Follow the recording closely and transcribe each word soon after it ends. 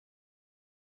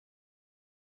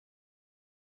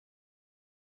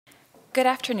Good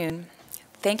afternoon.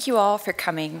 Thank you all for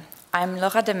coming. I'm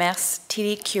Laura Demers,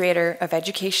 TD Curator of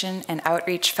Education and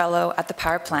Outreach Fellow at the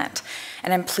Power Plant,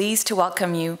 and I'm pleased to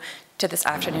welcome you to this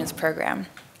afternoon's program.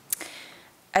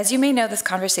 As you may know, this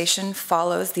conversation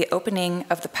follows the opening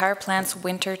of the Power Plant's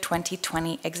Winter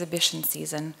 2020 exhibition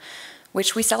season,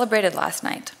 which we celebrated last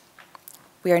night.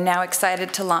 We are now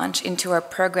excited to launch into our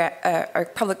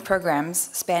public programs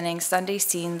spanning Sunday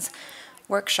scenes,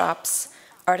 workshops,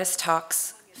 artist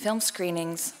talks, film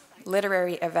screenings,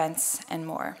 literary events, and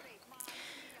more.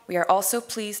 We are also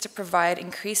pleased to provide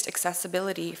increased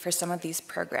accessibility for some of these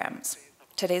programs.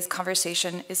 Today's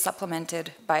conversation is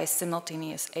supplemented by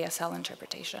simultaneous ASL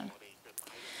interpretation.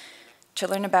 To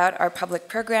learn about our public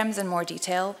programs in more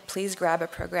detail, please grab a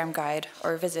program guide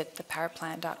or visit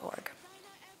thepowerplant.org.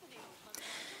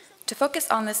 To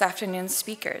focus on this afternoon's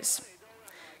speakers,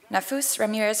 Naufus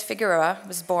Ramírez-Figueroa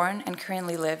was born and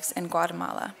currently lives in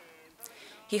Guatemala.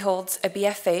 He holds a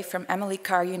BFA from Emily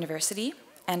Carr University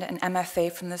and an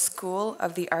MFA from the School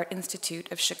of the Art Institute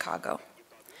of Chicago.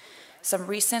 Some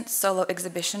recent solo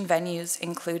exhibition venues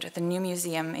include the New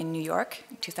Museum in New York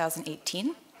in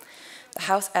 2018, the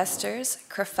Haus Esters,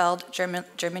 Krefeld,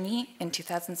 Germany in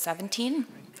 2017,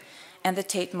 and the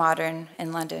Tate Modern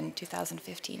in London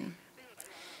 2015.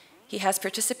 He has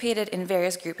participated in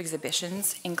various group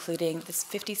exhibitions, including the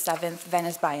 57th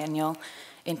Venice Biennial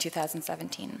in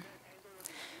 2017.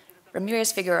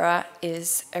 Ramírez-Figueroa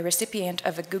is a recipient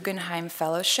of a Guggenheim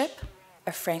Fellowship,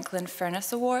 a Franklin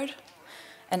Furnace Award,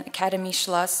 an Academy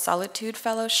Schloss Solitude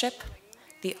Fellowship,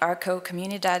 the Arco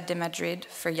Comunidad de Madrid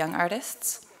for Young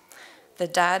Artists, the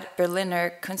DAD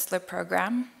Berliner Künstler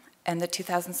Program, and the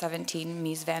 2017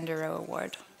 Mies van der Rohe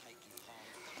Award.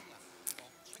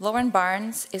 Lauren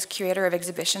Barnes is curator of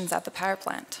exhibitions at the Power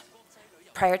Plant.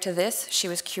 Prior to this, she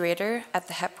was curator at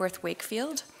the Hepworth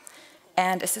Wakefield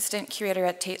and assistant curator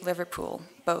at Tate Liverpool,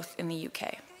 both in the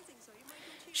UK.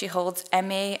 She holds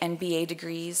MA and BA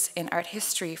degrees in art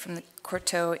history from the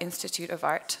Courtauld Institute of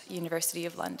Art, University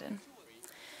of London.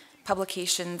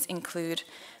 Publications include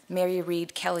Mary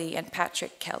Reed Kelly and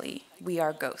Patrick Kelly, We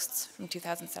Are Ghosts, from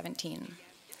 2017,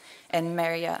 and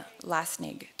Maria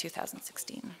Lasnig,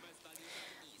 2016.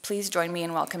 Please join me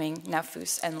in welcoming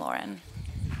Naufus and Lauren.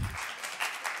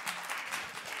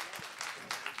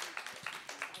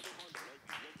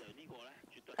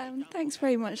 Thanks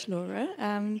very much, Laura.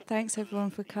 Thanks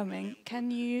everyone for coming. Can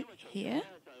you hear?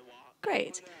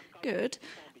 Great, good.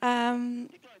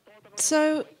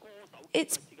 So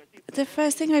the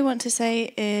first thing I want to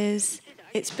say is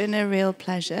it's been a real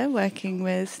pleasure working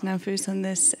with Naufus on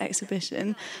this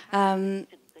exhibition.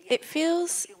 It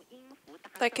feels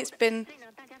like it's been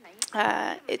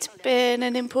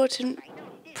an important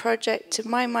project to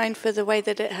my mind for the way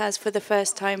that it has for the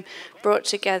first time brought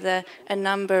together a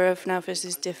number of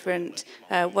Naufus's different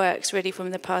works really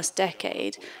from the past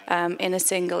decade in a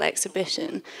single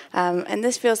exhibition. And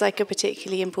this feels like a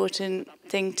particularly important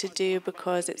thing to do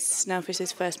because it's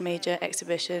Naufus's first major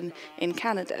exhibition in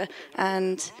Canada,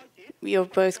 and you're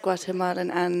both Guatemalan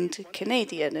and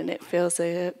Canadian, and it feels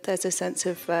there's a sense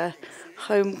of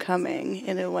homecoming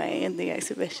in a way in the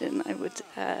exhibition. I would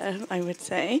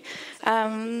say.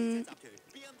 I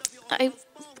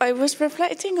was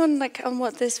reflecting on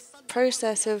what this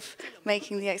process of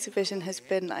making the exhibition has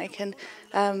been like, and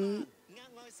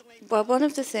well, one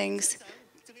of the things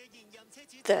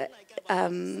that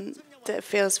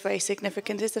feels very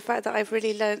significant is the fact that I've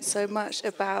really learned so much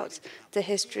about the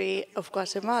history of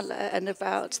Guatemala and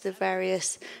about the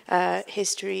various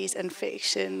histories and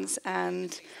fictions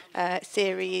and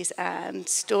theories and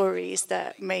stories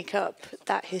that make up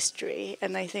that history.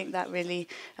 And I think that really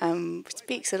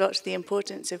speaks a lot to the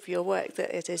importance of your work,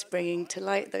 that it is bringing to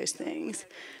light those things.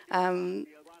 And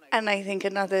I think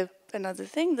another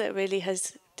thing that really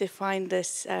has defined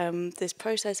this this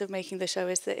process of making the show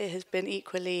is that it has been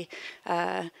equally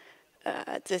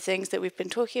the things that we've been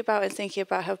talking about and thinking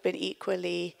about have been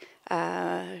equally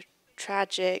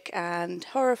tragic and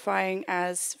horrifying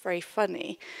as very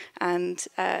funny, and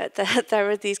there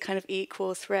are these kind of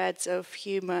equal threads of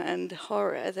humor and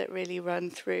horror that really run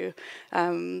through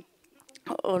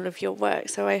all of your work.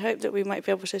 So I hope that we might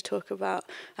be able to talk about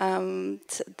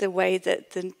the way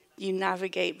that you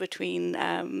navigate between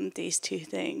these two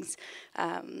things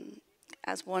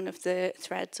as one of the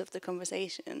threads of the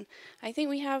conversation. I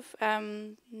think we have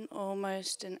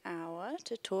almost an hour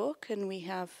to talk, and we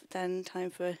have then time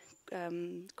for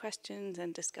questions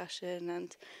and discussion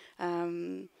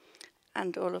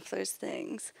and all of those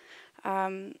things.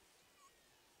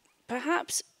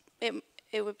 Perhaps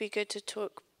it would be good to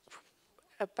talk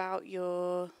about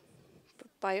your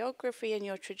biography and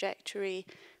your trajectory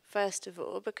first of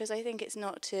all, because I think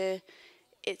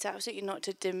it's absolutely not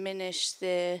to diminish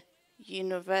the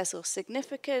universal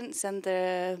significance and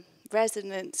the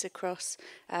resonance across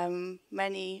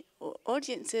many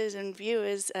audiences and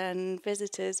viewers and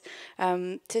visitors,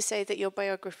 to say that your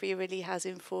biography really has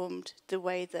informed the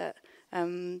way that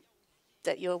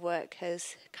that your work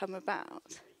has come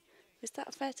about. Is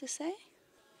that fair to say?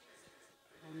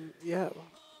 Yeah,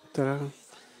 Tala.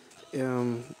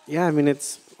 Yeah, I mean,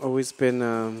 it's always been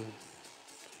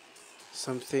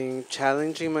something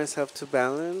challenging myself to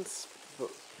balance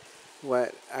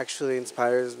what actually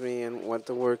inspires me and what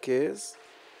the work is.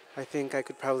 I think I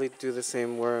could probably do the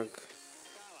same work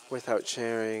without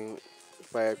sharing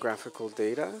biographical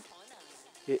data.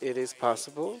 It is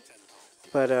possible,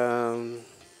 but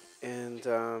and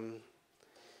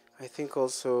I think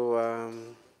also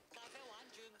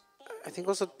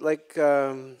like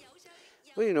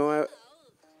well,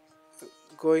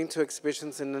 going to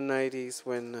exhibitions in the '90s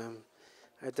when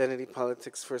identity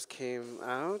politics first came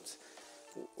out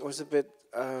was a bit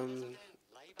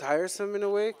tiresome in a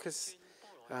way, because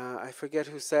I forget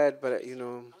who said, but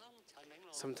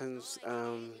sometimes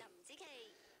um,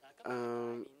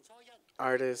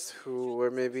 artists who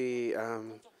were maybe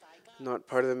not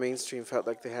part of the mainstream felt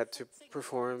like they had to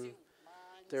perform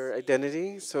their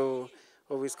identity, so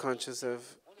always conscious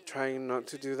of trying not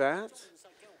to do that.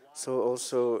 So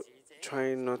also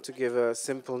trying not to give a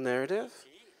simple narrative,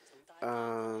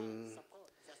 um,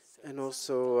 and also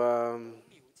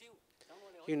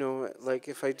like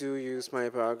if I do use my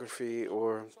biography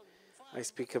or I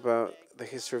speak about the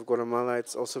history of Guatemala,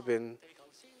 it's also been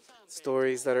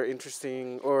stories that are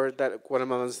interesting or that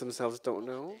Guatemalans themselves don't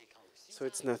know. So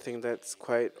it's nothing that's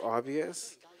quite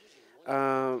obvious.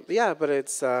 Yeah, but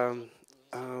it's, I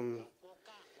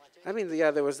mean,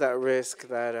 yeah, there was that risk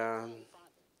that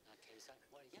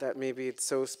that maybe it's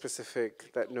so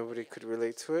specific that nobody could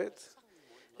relate to it.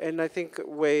 And I think a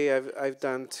way I've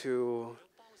done to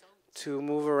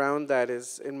move around that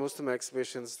is in most of my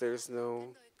exhibitions there's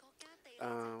no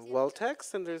wall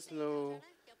text and there's no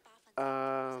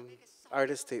um,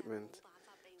 artist statement.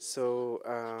 So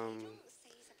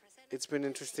it's been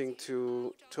interesting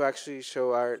to actually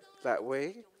show art that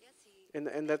way,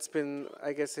 and that's been,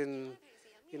 I guess, in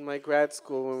my grad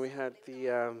school when we had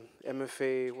the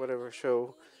MFA whatever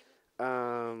show.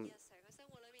 Um,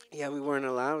 yeah, we weren't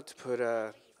allowed to put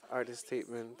a artist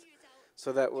statement,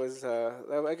 so that was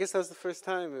I guess that was the first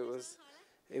time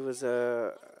it was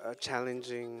a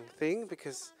challenging thing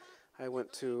because I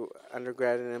went to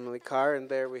undergrad in Emily Carr, and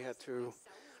there we had to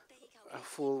a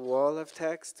full wall of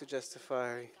text to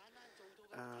justify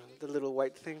the little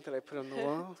white thing that I put on the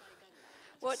wall.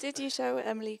 What did you show at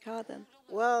Emily Carr then?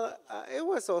 Well, it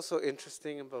was also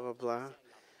interesting and blah blah blah,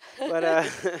 but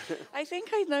I think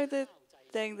I know the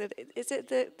thing that is it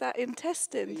that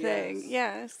intestine thing?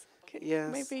 Yes.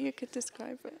 yes. Maybe you could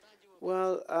describe it.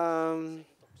 Well,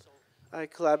 I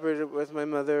collaborated with my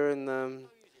mother, and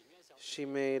she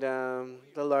made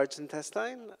the large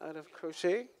intestine out of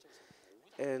crochet,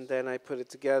 and then I put it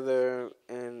together,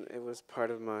 and it was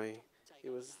part of my. It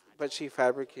was, but she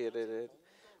fabricated it,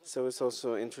 so it's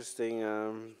also interesting.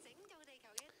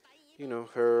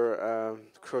 Her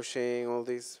crocheting all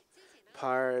these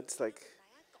parts, like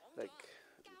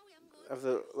of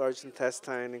the large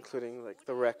intestine, including like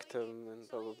the rectum and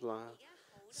blah blah blah.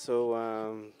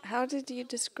 So How did you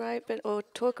describe it or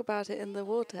talk about it in the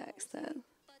vortex then?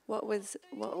 What well,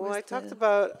 was I talked the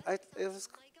about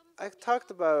I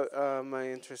talked about my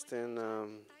interest in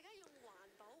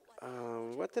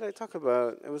what did I talk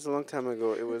about? It was a long time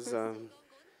ago. It was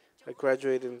I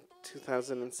graduated in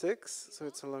 2006, so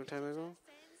it's a long time ago.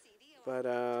 But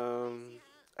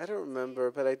I don't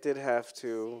remember. But I did have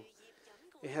to.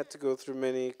 It had to go through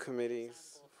many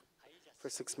committees for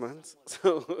 6 months.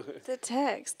 So the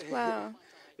text? Wow.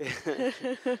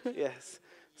 yes.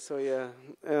 So yeah.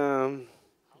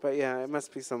 But yeah, it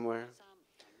must be somewhere.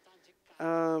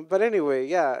 But anyway,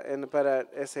 yeah. But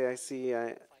at SAIC,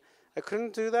 I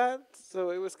couldn't do that.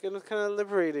 So it was kind of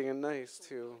liberating and nice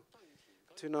to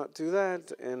not do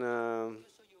that. And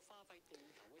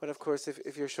but of course,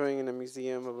 if you're showing in a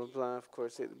museum, blah blah blah, of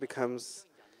course it becomes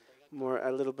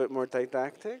a little bit more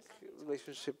didactic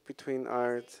relationship between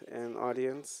art and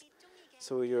audience.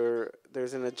 So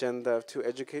there's an agenda to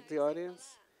educate the audience.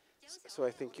 So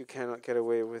I think you cannot get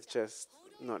away with just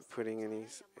not putting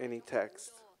any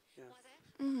text. Yeah.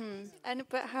 And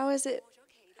but how has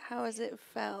it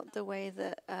felt the way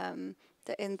that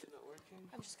that in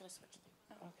I'm just going to switch.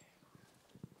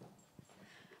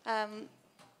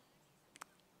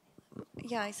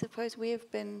 Yeah, I suppose we've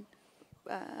been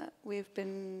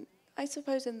I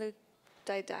suppose in the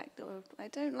didactic, or I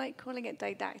don't like calling it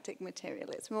didactic material,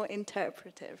 it's more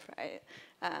interpretive, right?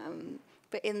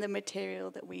 But in the material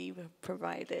that we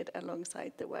provided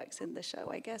alongside the works in the show,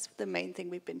 I guess the main thing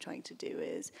we've been trying to do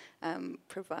is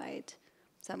provide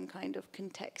some kind of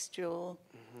contextual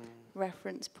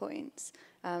reference points.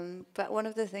 But one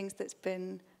of the things that's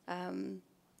been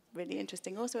really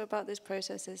interesting also about this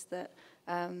process is that,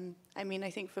 I mean, I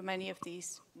think for many of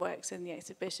these works in the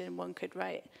exhibition, one could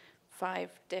write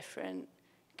 5 different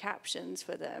captions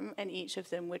for them, and each of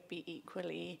them would be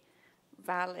equally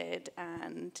valid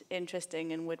and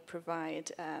interesting and would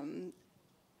provide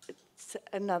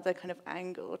another kind of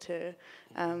angle to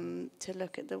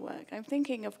look at the work. I'm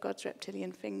thinking of God's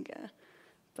Reptilian Finger,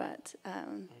 but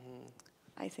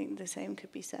I think the same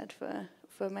could be said for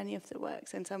many of the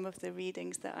works, and some of the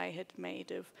readings that I had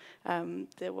made of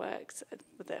the works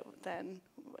that then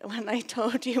when I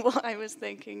told you what I was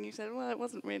thinking, you said, well, it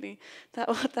wasn't really,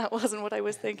 that wasn't what I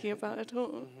was thinking about at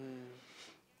all.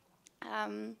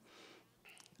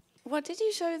 What did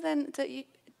you show then that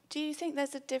do you think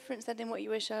there's a difference then in what you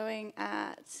were showing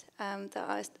at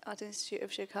the Art Institute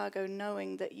of Chicago,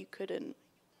 knowing that you couldn't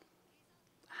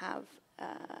have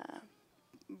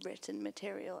written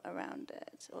material around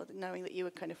it, or knowing that you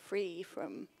were kind of free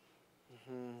from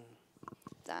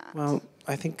that? Well,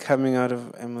 I think coming out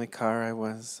of Emily Carr, I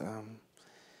was,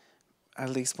 at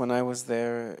least when I was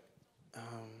there,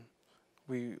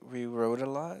 we wrote a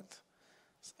lot,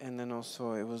 and then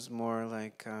also it was more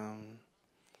like, oh,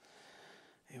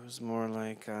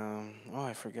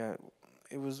 I forget.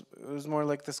 It was more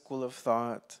like the school of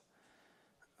thought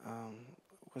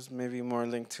was maybe more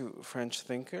linked to French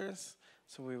thinkers.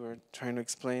 So we were trying to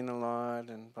explain a lot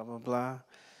and blah, blah, blah.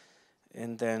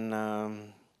 And then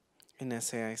in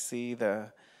SAIC,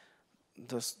 the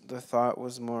thought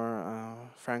was more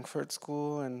Frankfurt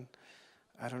School, and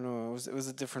I don't know, it was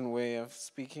a different way of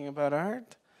speaking about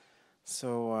art.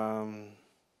 So,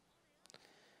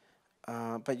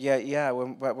 but yeah,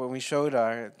 when we showed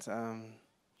art,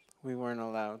 we weren't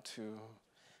allowed to,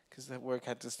 because the work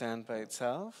had to stand by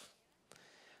itself.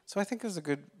 So I think there's a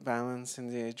good balance in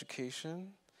the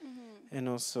education. And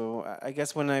also, I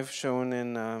guess when I've shown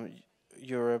in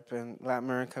Europe and Latin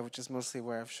America, which is mostly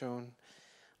where I've shown,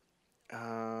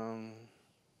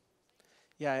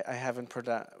 yeah, I haven't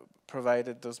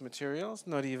provided those materials,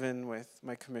 not even with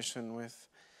my commission with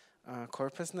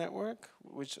Corpus Network,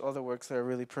 which all the works are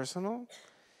really personal.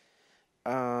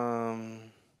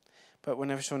 But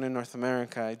when I've shown in North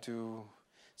America, I do.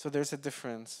 So there's a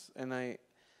difference, and I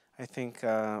think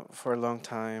for a long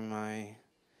time I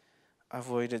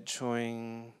avoided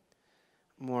showing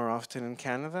more often in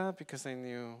Canada because I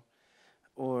knew,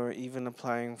 or even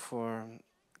applying for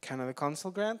Canada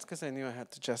Consul grants because I knew I had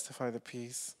to justify the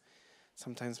piece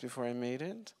sometimes before I made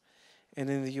it. And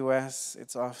in the US,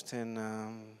 it's often,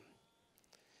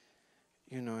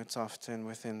 it's often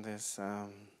within this,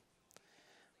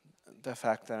 the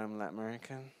fact that I'm Latin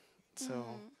American. So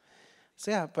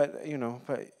yeah, but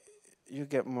you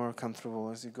get more comfortable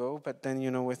as you go. But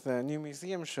then, with the new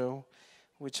museum show,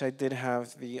 which I did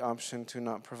have the option to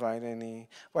not provide any,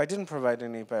 well, I didn't provide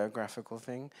any biographical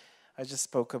thing. I just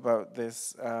spoke about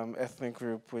this ethnic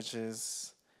group, which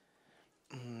has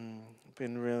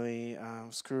been really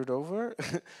screwed over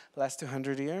last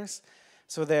 200 years.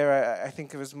 So there, I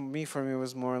think for me, it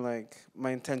was more like,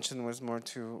 my intention was more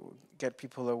to get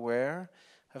people aware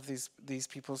of these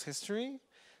people's history.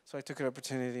 So I took an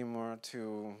opportunity more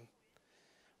to,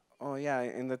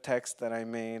 in the text that I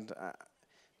made,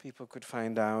 people could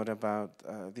find out about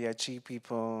the Achi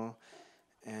people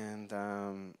and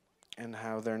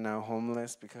how they're now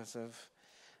homeless because of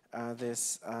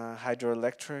this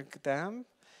hydroelectric dam.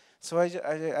 So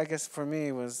I guess for me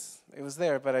it was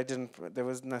there, but there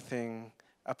was nothing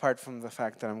apart from the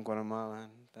fact that I'm Guatemalan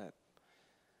that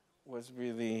was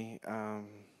really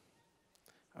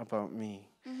about me.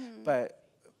 But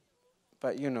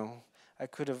I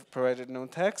could have provided no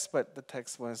text, but the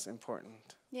text was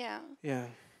important. Yeah. Yeah.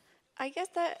 I guess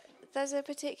that there's a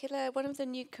particular, one of the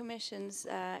new commissions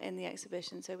in the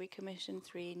exhibition, so we commissioned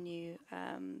 3 new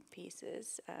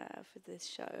pieces for this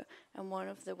show, and one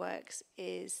of the works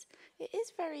is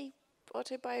very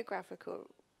autobiographical,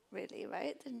 really,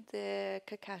 right? The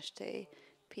Kakashte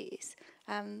piece.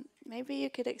 Maybe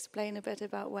you could explain a bit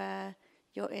about where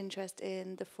your interest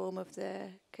in the form of the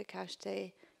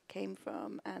Kakashte came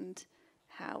from and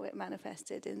how it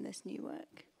manifested in this new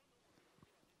work.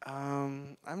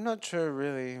 I'm not sure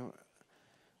really.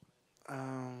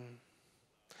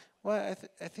 Well,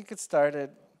 I think it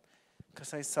started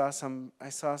because I saw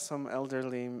some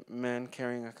elderly men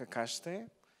carrying a kakashte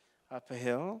up a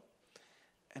hill,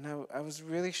 And I was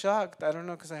really shocked. I don't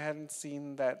know, because I hadn't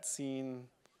seen that scene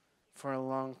for a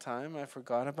long time. I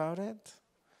forgot about it.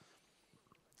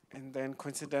 And then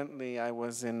coincidentally, I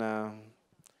was in a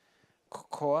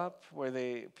co-op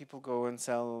where people go and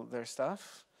sell their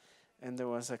stuff, and there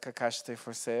was a kakashite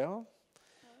for sale.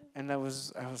 And I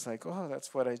was like, oh,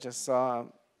 that's what I just saw.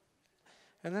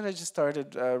 And then I just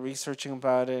started researching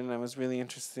about it, and I was really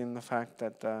interested in the fact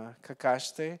that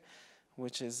kakashite,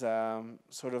 which is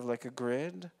sort of like a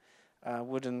grid,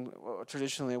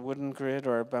 traditionally a wooden grid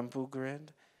or a bamboo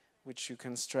grid, which you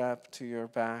can strap to your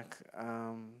back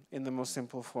in the most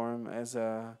simple form as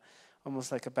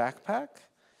almost like a backpack.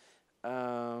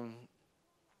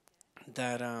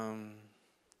 That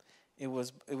it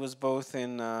was both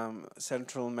in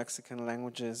Central Mexican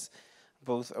languages,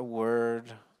 both a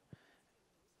word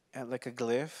and like a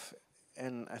glyph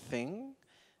and a thing,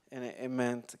 and it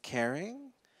meant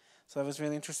carrying. So it was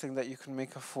really interesting that you can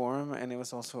make a form and it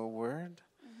was also a word.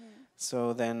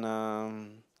 So then,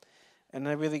 and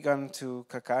I really got into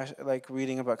like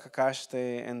reading about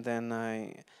kakashite, and then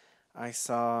I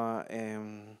saw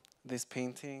this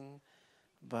painting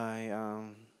by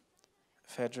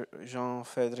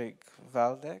Jean-Frédéric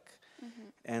Waldeck,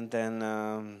 and then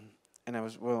and I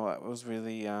was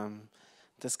really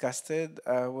disgusted.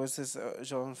 Was this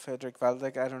Jean-Frédéric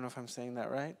Waldeck? I don't know if I'm saying that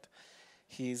right.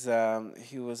 He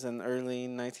was an early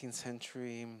 19th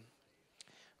century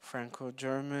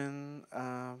Franco-German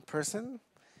person.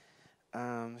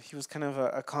 He was kind of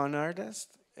a con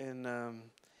artist, and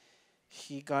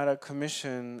he got a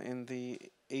commission in the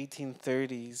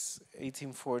 1830s,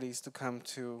 1840s to come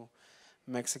to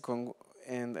Mexico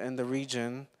and the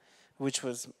region, which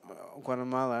was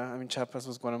Guatemala. I mean, Chiapas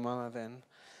was Guatemala then,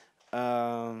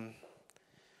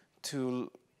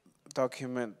 to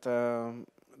document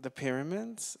the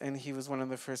pyramids, and he was one of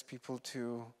the first people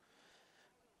to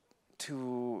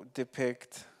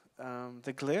depict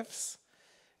the glyphs,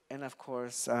 and of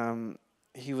course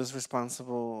he was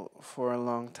responsible for a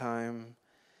long time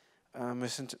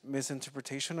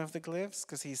misinterpretation of the glyphs,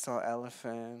 because he saw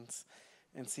elephants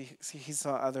and he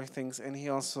saw other things, and he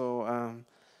also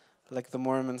like the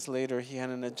Mormons later, he had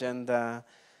an agenda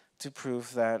to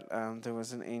prove that there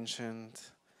was an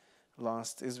ancient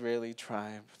lost Israeli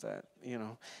tribe, that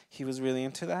he was really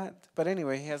into that. But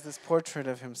anyway, he has this portrait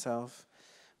of himself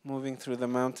moving through the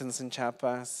mountains in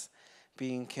Chiapas,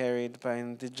 being carried by an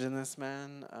indigenous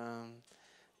man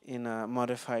in a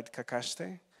modified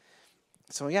kakashite.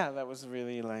 So yeah, that was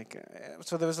really like,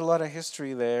 so there was a lot of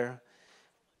history there,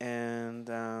 and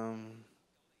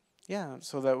yeah,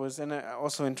 so that was, and I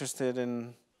also interested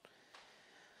in,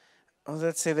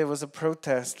 let's say there was a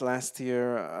protest last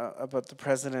year about the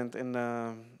president in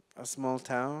a small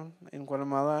town in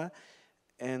Guatemala,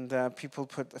 and people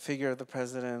put a figure of the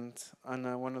president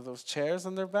on one of those chairs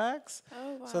on their backs.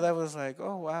 Oh, wow. So that was like,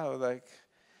 oh wow, like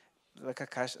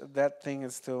that thing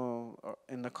is still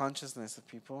in the consciousness of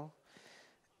people.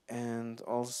 And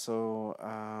also,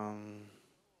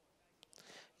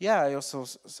 yeah, I also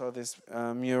saw this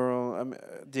mural.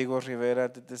 Diego Rivera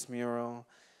did this mural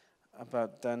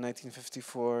about the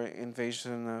 1954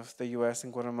 invasion of the U.S.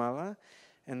 in Guatemala.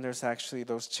 And there's actually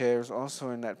those chairs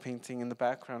also in that painting in the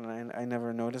background, and I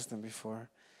never noticed them before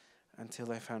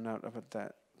until I found out about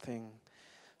that thing.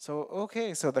 So,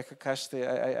 okay, so the kakashite,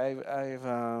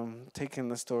 I've taken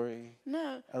the story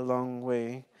a long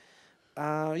way.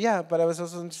 Yeah, but I was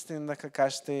also interested in the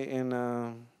kakashite in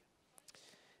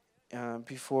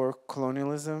before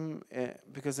colonialism,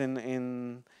 because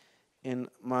in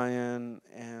Mayan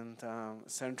and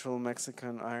Central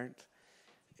Mexican art,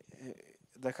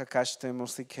 the kakashite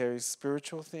mostly carries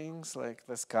spiritual things like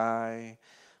the sky,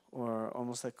 or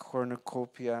almost like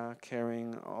cornucopia,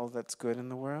 carrying all that's good in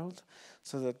the world,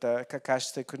 so that the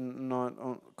kakashite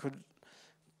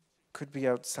could be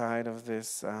outside of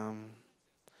this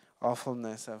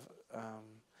awfulness of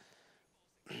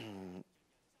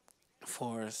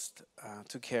forced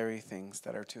to carry things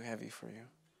that are too heavy for you.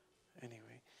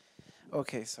 Anyway,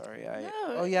 okay, sorry.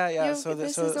 So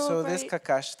this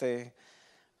kakashite,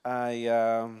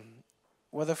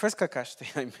 well, the first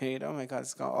kakashite I made, oh my God,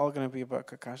 it's all going to be about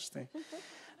kakashite.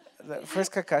 The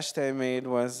first kakashite I made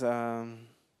was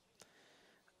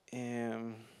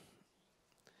in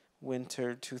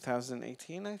winter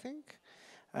 2018, I think.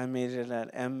 I made it at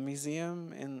M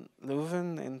Museum in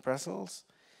Leuven in Brussels.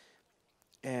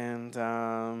 And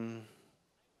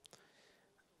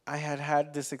I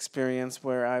had this experience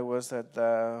where I was at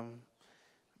the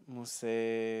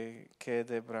Musée Quai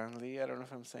de Branly. I don't know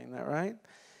if I'm saying that right.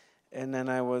 And then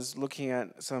I was looking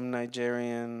at some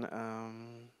Nigerian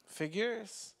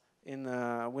figures in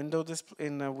a window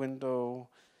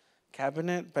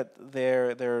cabinet, but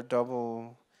they're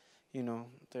double, you know,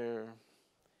 they're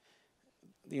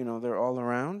all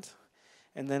around.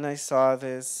 And then I saw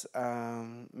this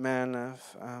man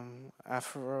of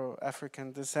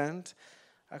African descent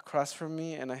across from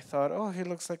me, and I thought, oh, he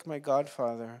looks like my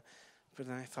godfather. But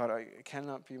then I thought, it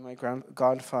cannot be my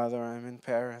godfather. I'm in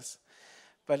Paris.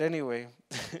 But anyway,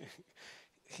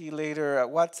 he later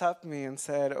WhatsApped me and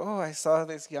said, oh, I saw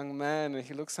this young man, and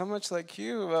he looks so much like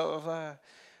you. Blah, blah, blah.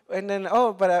 And then,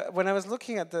 when I was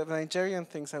looking at the Nigerian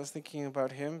things, I was thinking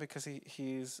about him because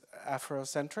he's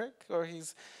Afrocentric, or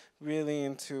he's really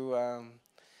into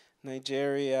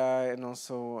Nigeria and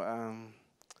also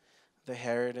the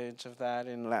heritage of that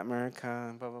in Latin America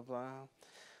and blah, blah, blah.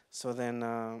 So then,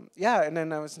 and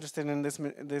then I was interested in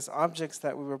these objects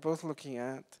that we were both looking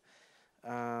at.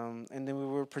 And then we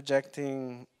were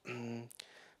projecting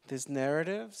these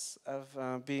narratives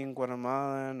of being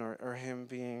Guatemalan, or him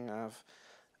being of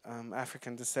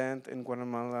African descent in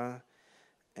Guatemala,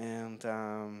 and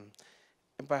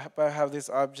by how these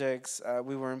objects,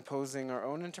 we were imposing our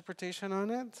own interpretation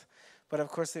on it. But of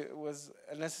course, it was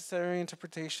a necessary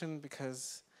interpretation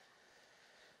because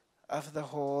of the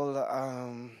whole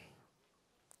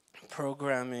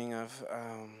programming of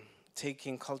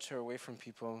taking culture away from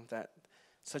people, that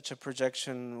such a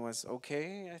projection was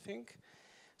okay, I think.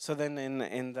 So then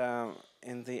in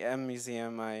the M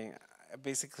Museum, I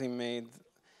basically made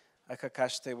a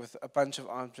kakashte with a bunch of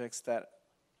objects that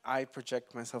I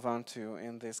project myself onto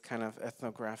in this kind of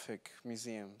ethnographic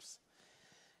museums.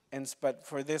 But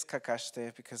for this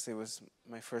kakashte, because it was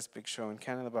my first big show in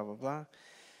Canada, blah, blah, blah,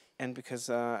 and because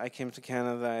I came to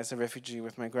Canada as a refugee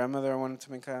with my grandmother, I wanted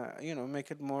to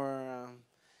make it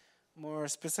more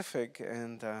specific.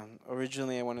 And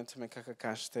originally I wanted to make a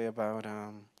kakashte about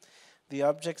the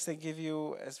objects they give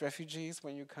you as refugees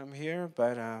when you come here,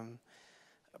 but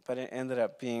it ended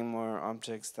up being more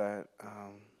objects that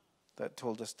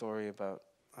told a story about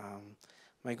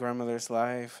my grandmother's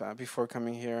life before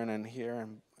coming here and then here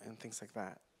and things like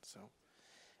that. So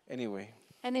anyway.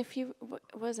 And if you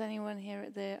was anyone here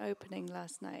at the opening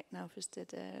last night, Naufus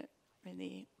did a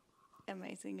really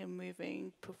amazing and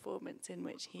moving performance in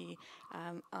which he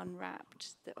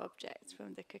unwrapped the objects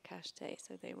from the kakashte,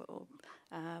 so they were all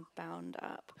bound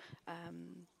up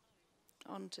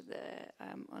onto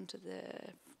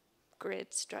the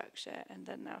grid structure, and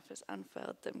then Naufus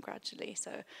unfurled them gradually.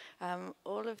 So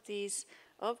all of these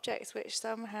objects, which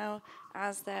somehow,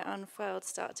 as they're unfurled,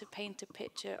 start to paint a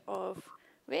picture of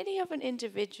really of an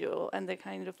individual and the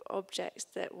kind of objects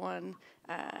that one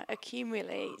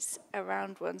accumulates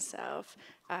around oneself,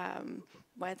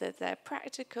 whether they're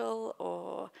practical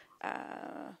or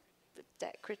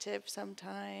decorative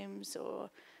sometimes,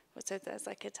 or so there's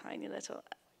like a tiny little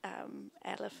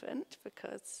elephant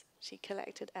because she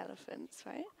collected elephants,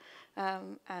 right?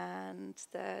 And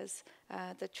there's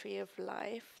the tree of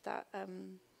life, that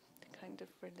kind of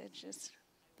religious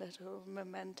little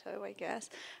memento, I guess.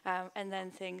 And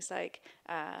then things like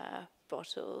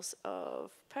bottles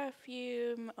of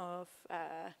perfume, of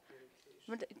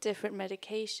different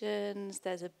medications.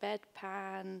 There's a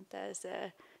bedpan. There's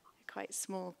a quite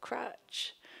small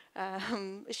crutch,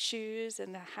 shoes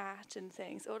and a hat and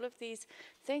things. All of these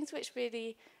things which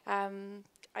really, I'm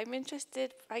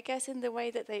interested, I guess, in the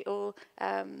way that they all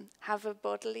have a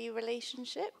bodily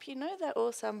relationship. They're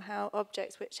all somehow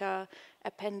objects which are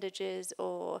appendages,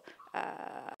 or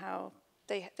how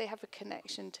they have a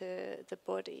connection to the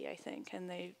body, I think, and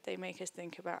they make us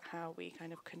think about how we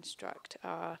kind of construct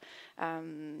our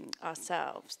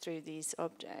ourselves through these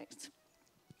objects.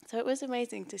 So it was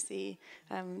amazing to see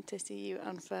you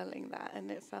unfurling that, and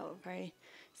it felt very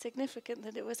significant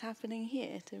that it was happening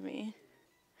here to me.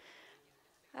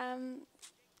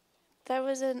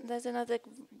 There's another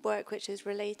work which is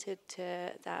related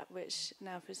to that, which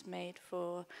Naufus made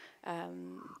for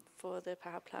the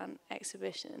power plant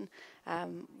exhibition,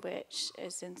 which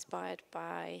is inspired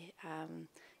by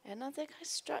another kind of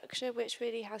structure which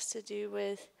really has to do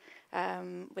with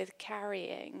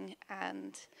carrying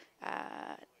and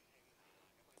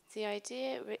the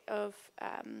idea of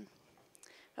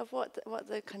what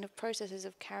the kind of processes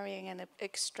of carrying and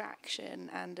extraction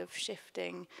and of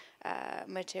shifting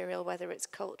material, whether it's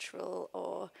cultural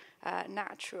or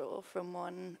natural, from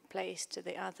one place to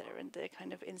the other, and the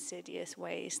kind of insidious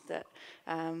ways that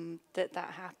that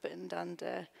happened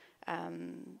under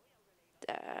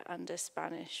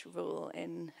Spanish rule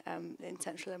in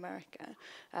Central America.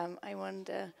 I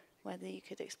wonder whether you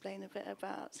could explain a bit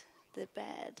about the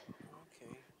bed.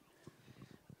 Okay.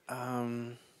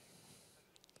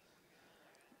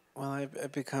 Well,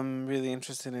 I've become really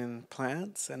interested in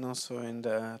plants and also in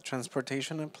the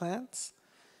transportation of plants.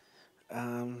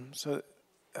 So,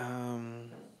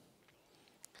 um,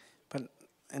 but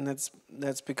and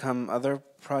that's become other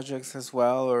projects as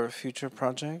well, or future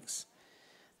projects.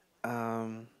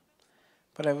 Um,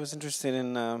 but I was interested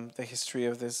in the history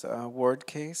of this ward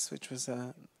case, which was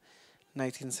a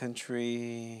 19th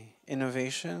century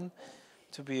innovation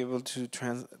to be able to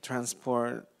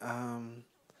transport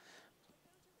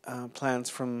plants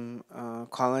from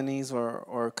colonies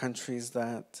or countries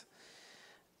that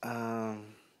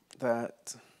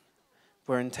that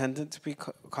were intended to be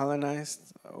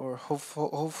colonized or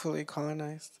hopefully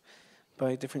colonized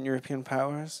by different European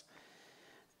powers.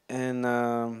 And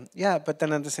yeah, but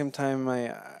then at the same time,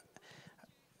 when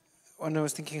I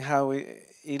was thinking how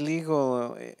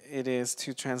illegal it is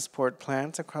to transport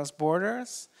plants across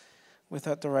borders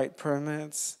without the right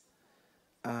permits,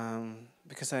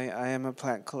 because I am a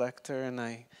plant collector and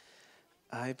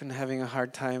I've been having a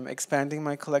hard time expanding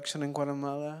my collection in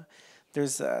Guatemala.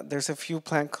 There's a few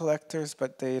plant collectors,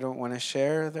 but they don't want to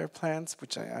share their plants,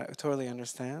 which I totally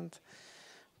understand.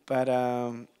 But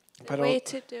The way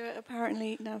to do it,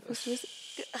 apparently, Naufus was.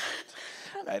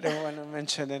 I don't want to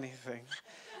mention anything.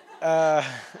 Uh,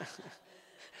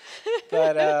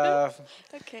 but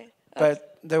Okay.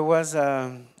 but there was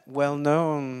a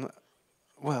well-known,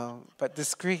 but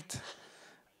discreet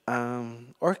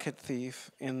orchid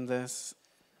thief in the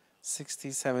 60s,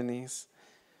 70s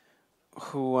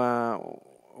who,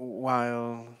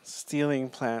 while stealing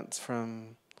plants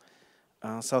from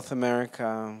South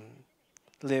America,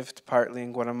 lived partly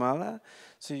in Guatemala.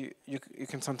 So you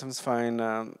can sometimes find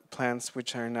plants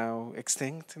which are now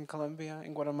extinct in Colombia,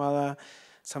 in Guatemala,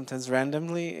 sometimes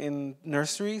randomly in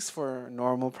nurseries for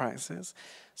normal prices.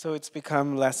 So it's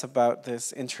become less about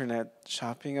this internet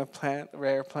shopping of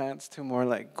rare plants to more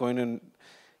like going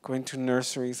to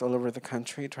nurseries all over the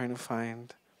country trying to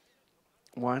find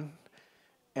one.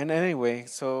 And anyway,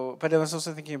 but I was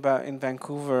also thinking about in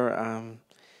Vancouver,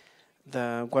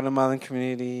 the Guatemalan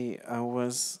community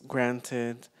was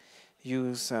granted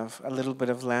use of a little bit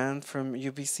of land from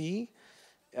UBC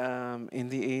in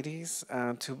the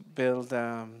 80s to build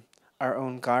our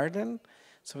own garden.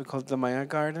 So we called it the Maya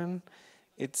Garden.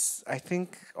 It's, I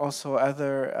think, also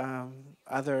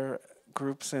other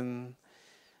groups in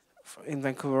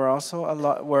Vancouver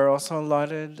were also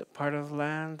allotted part of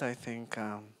land. I think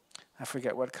I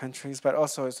forget what countries, but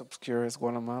also as obscure as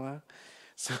Guatemala.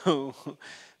 So,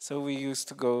 so we used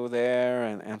to go there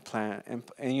and plant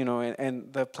and you know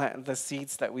and the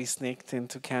seeds that we snaked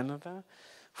into Canada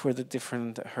for the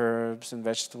different herbs and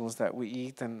vegetables that we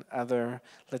eat and other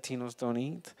Latinos don't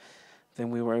eat.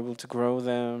 Then we were able to grow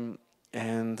them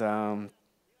and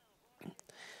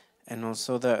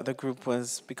also the group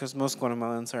was, because most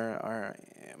Guatemalans are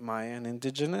Mayan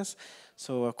indigenous,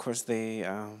 so of course it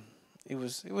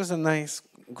was a nice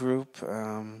group.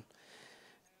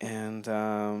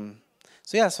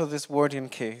 So yeah, so this Wardian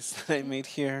case that I made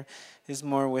here is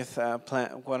more with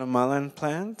Guatemalan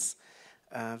plants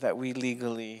that we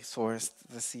legally sourced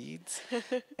the seeds,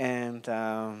 and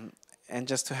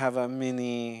just to have a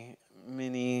mini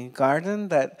garden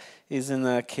that is in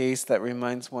a case that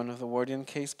reminds one of the Wardian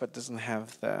case, but doesn't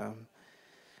have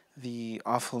the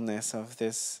awfulness of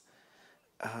this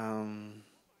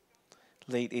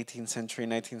late 18th century,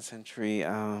 19th century.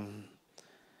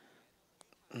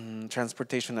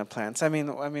 Transportation of plants. I mean,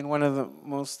 one of the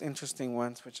most interesting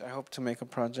ones, which I hope to make a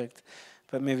project,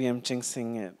 but maybe I'm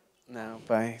jinxing it now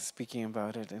by speaking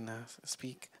about it in a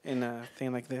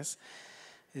thing like this,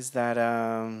 is that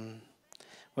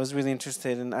was really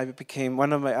interested, and I became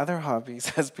one of my other hobbies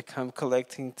has become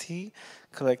collecting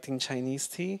Chinese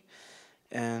tea,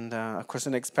 and of course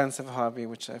an expensive hobby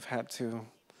which I've had to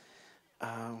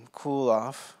cool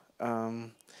off.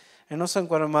 And also in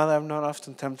Guatemala, I'm not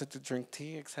often tempted to drink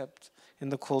tea except in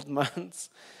the cold months.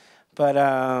 But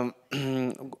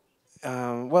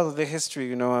well, the history,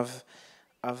 you know,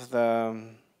 of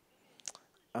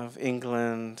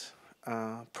England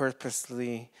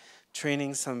purposely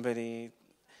training somebody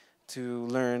to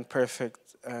learn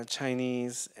perfect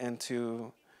Chinese and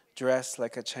to dress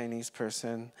like a Chinese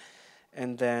person,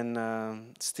 and then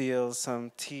steal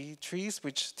some tea trees,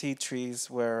 which tea trees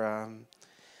were.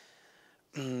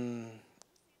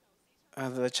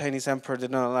 The Chinese emperor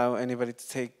did not allow anybody to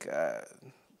take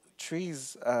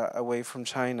trees away from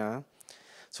China.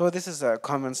 So this is a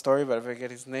common story, but I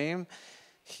forget his name.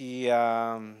 He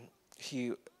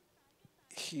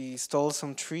stole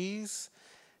some trees,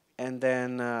 and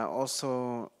then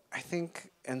also I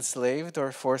think enslaved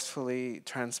or forcefully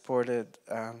transported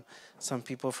some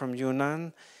people from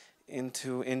Yunnan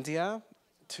into India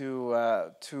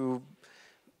to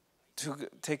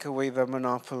take away the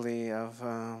monopoly of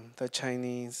the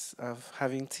Chinese of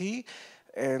having tea,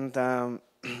 and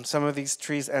some of these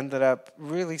trees ended up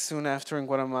really soon after in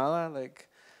Guatemala, like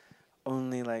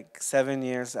only like 7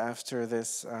 years after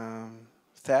this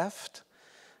theft.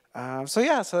 So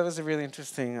yeah, so that was a really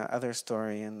interesting other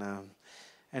story, and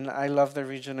I love the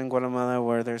region in Guatemala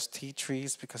where there's tea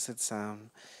trees because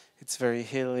it's very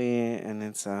hilly and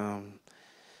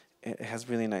it has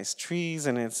really nice trees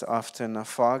and it's often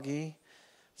foggy.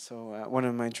 So one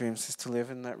of my dreams is to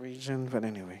live in that region. But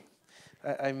anyway,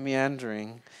 I'm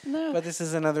meandering. No. But this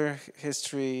is another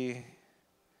history,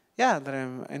 yeah, that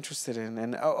I'm interested in,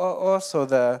 and also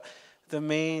the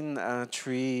main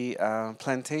tree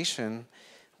plantation,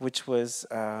 which was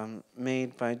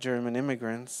made by German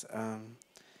immigrants,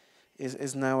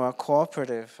 is now a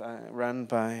cooperative run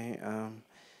by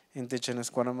indigenous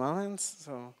Guatemalans.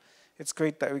 So it's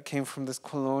great that we came from this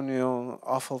colonial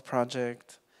awful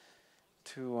project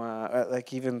to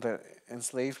like even the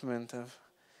enslavement of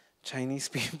Chinese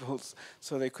peoples,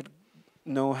 so they could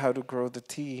know how to grow the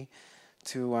tea,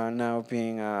 to now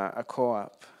being a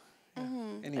co-op. Yeah.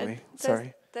 Anyway,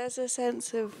 sorry. There's a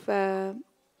sense of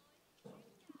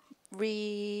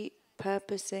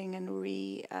repurposing and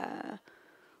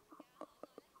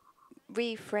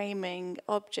reframing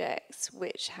objects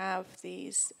which have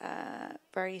these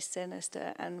very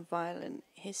sinister and violent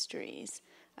histories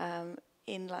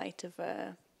in light of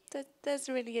there's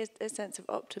really a sense of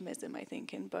optimism, I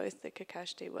think, in both the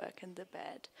Kakashte work and the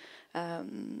bed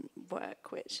work,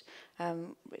 which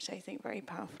I think very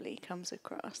powerfully comes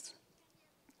across.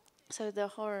 So the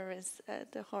horror is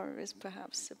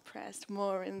perhaps suppressed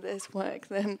more in this work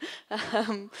than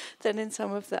in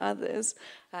some of the others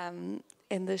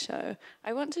in the show.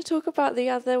 I want to talk about the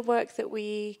other work that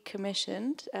we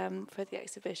commissioned for the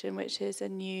exhibition, which is a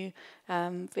new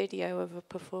video of a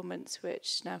performance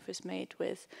which Naufus made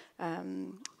with a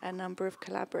number of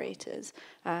collaborators,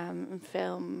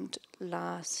 filmed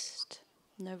last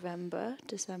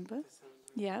December.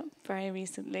 Yeah, very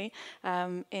recently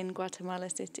in Guatemala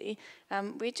City.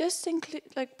 We just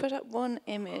put up one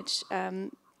image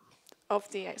of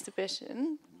the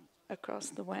exhibition across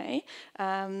the way,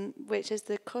 which is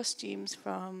the costumes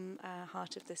from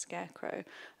Heart of the Scarecrow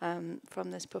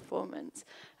from this performance.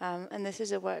 And this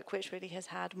is a work which really has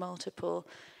had multiple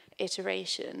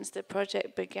iterations. The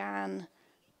project began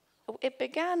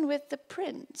with the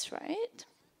prints, right?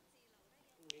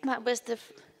 That was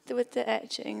with the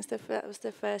etchings, that was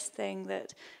the first thing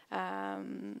that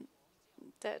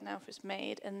that Naufus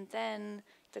made, and then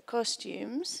the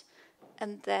costumes,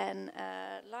 and then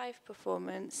live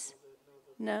performance.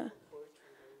 No,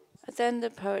 then the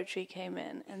poetry came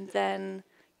in, and then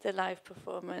the live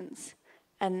performance,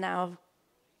 and now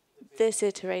this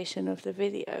iteration of the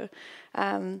video.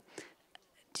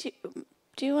 Do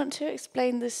you want to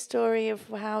explain the story of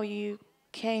how you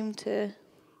came to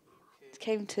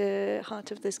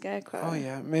Heart of the Scarecrow? Oh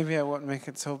yeah, maybe I won't make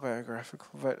it so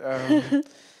biographical, but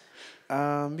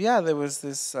yeah, there was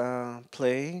this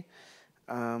play,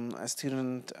 a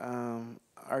student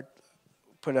art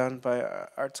put on by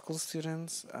art school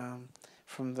students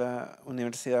from the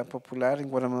Universidad Popular in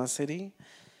Guatemala City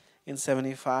in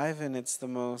 '75, and it's the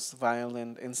most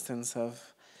violent instance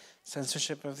of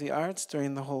censorship of the arts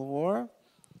during the whole war.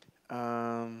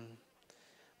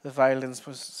 The violence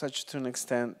was such to an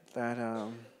extent that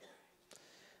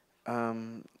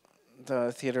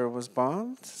the theater was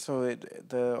bombed, so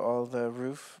all the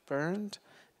roof burned,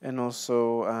 and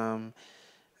also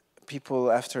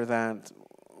people after that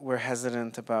were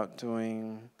hesitant about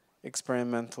doing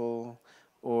experimental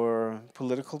or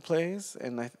political plays,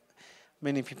 and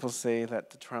many people say that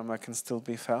the trauma can still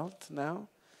be felt now,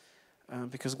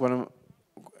 because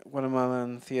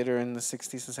Guatemalan theater in the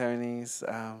 60s and 70s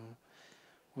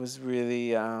was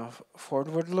really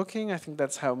forward-looking. I think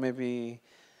that's how it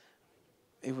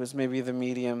was maybe the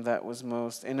medium that was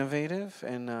most innovative,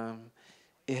 and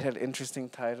it had interesting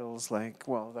titles like,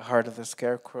 well, The Heart of the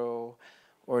Scarecrow,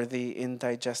 or The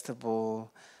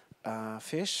Indigestible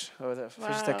Fish, or the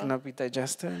fish that cannot be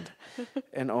digested,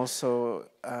 and also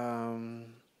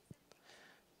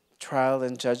Trial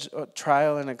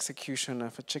and Execution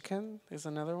of a Chicken is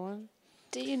another one.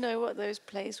 Do you know what those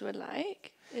plays were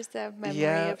like? Is there a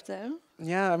memory of them?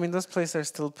 Yeah, I mean, those plays are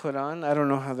still put on. I don't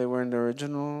know how they were in the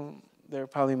original. They're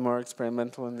probably more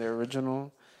experimental in the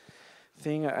original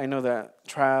thing. I know that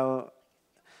Trial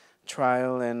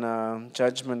and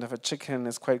Judgment of a Chicken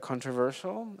is quite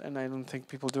controversial, and I don't think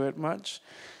people do it much.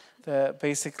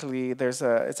 Basically,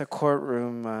 it's a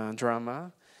courtroom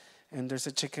drama, and there's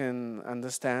a chicken on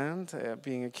the stand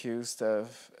being accused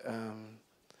of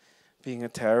being a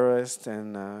terrorist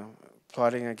and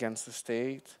plotting against the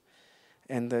state,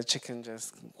 and the chicken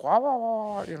just wah, wah,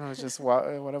 wah, just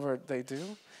whatever they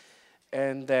do.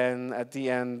 And then at the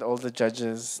end, all the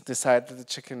judges decide that the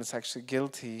chicken is actually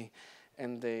guilty,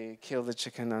 and they kill the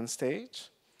chicken on stage.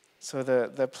 So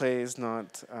the play is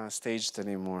not staged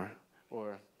anymore,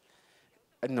 or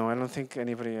no, I don't think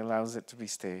anybody allows it to be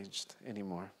staged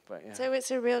anymore. But yeah. So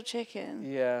it's a real chicken.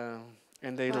 Yeah,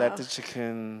 and they let the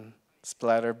chicken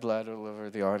splatter blood all over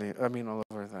the audience. I mean, all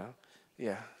over the,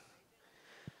 yeah.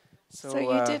 So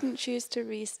you didn't choose to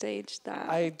restage that?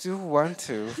 I do want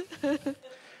to.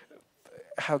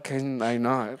 How can I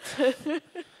not?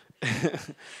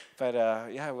 But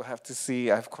yeah, we'll have to see.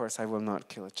 Of course, I will not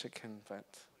kill a chicken, but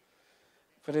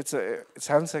it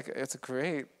sounds like it's a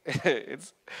great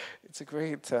it's a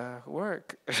great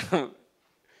work.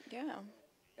 Yeah.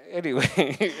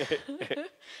 Anyway.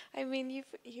 I mean, you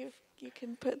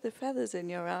can put the feathers in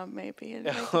your arm maybe, and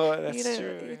that's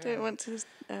true. You don't want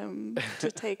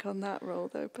to take on that role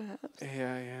though, perhaps.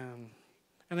 Yeah.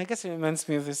 And I guess it reminds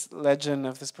me of this legend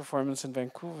of this performance in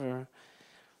Vancouver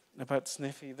about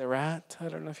Sniffy the rat. I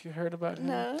don't know if you heard about him.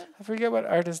 No. I forget what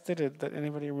artist did it. That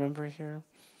anybody remember here?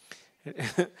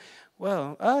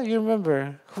 Well, you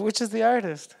remember. Which is the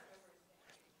artist?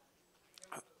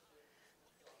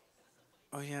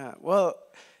 Oh, yeah. Well,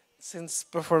 since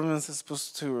performance is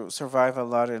supposed to survive a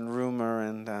lot in rumor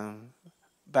and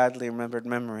badly remembered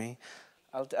memory,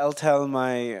 I'll tell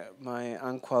my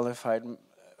unqualified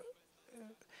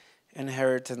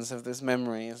inheritance of this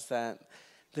memory is that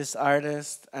this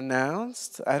artist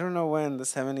announced, I don't know when, the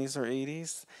 70s or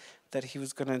 80s, that he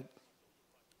was going to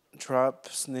drop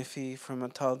Sniffy from a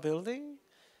tall building,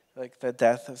 like the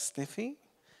death of Sniffy.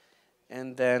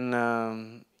 And then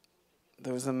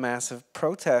there was a massive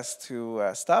protest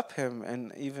to stop him,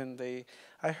 and even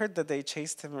I heard that they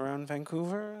chased him around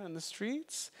Vancouver in the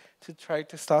streets to try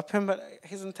to stop him, but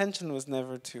his intention was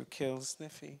never to kill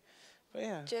Sniffy. But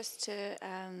yeah. Just to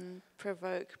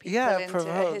provoke people into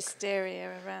a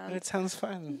hysteria around. It sounds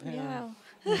fun. Yeah.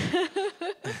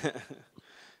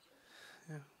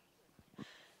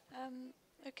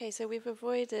 Okay, so we've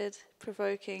avoided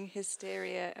provoking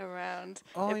hysteria around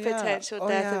a potential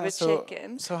death of a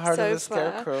chicken. So Heart of the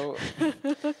Scarecrow.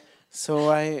 So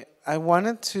I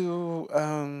wanted to,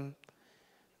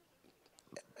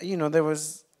 there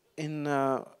was in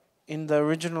the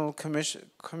original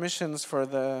commissions for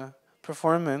the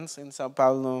performance in Sao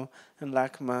Paulo and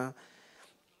LACMA.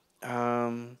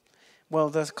 Well,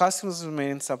 the costumes were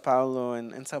made in Sao Paulo,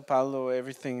 and in Sao Paulo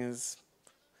everything is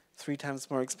 3 times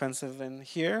more expensive than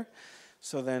here.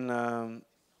 So then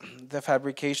the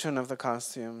fabrication of the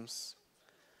costumes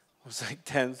was like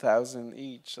 10,000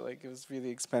 each. Like, it was really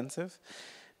expensive.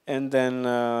 And then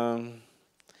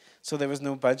so there was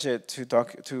no budget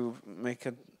to make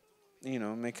a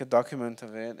document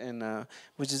of it, and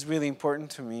which is really important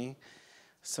to me.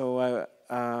 So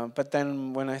but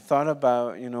then when I thought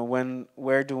about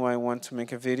where do I want to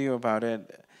make a video about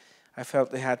it, I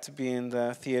felt it had to be in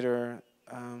the theater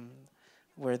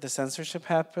where the censorship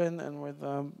happened and where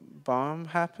the bomb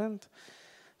happened.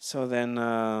 So then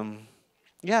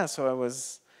so I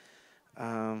was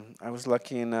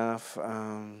lucky enough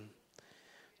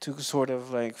to sort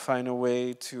of like find a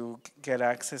way to get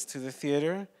access to the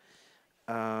theater.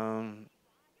 And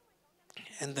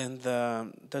then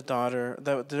the daughter,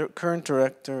 the current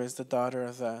director is the daughter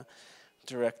of the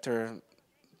director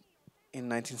in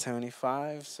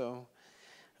 1975. So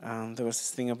there was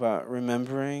this thing about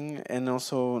remembering and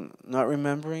also not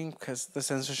remembering, because the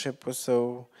censorship was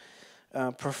so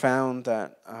profound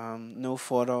that no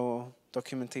photo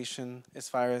documentation, as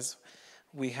far as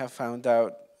we have found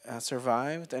out,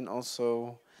 survived, and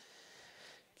also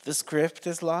the script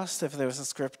is lost, if there was a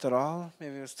script at all.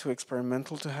 Maybe it was too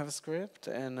experimental to have a script,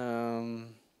 and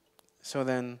so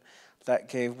then that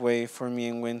gave way for me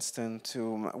and Winston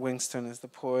to. Winston is the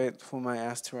poet whom I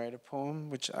asked to write a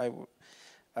poem, which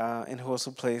and who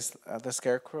also plays the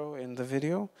Scarecrow in the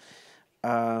video,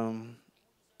 to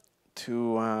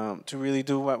really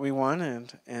do what we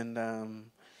wanted, and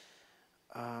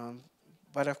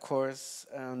but of course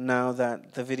now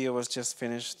that the video was just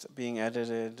finished being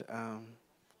edited.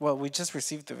 Well, we just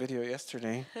received the video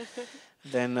yesterday.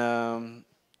 Then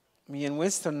me and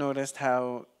Winston noticed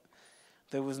how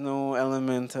there was no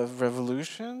element of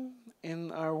revolution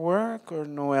in our work, or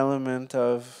no element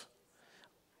of,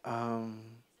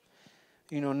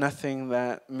 nothing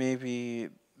that maybe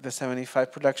the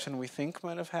 75 production we think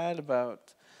might have had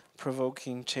about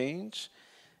provoking change.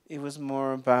 It was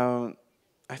more about,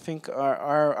 I think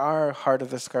our Heart of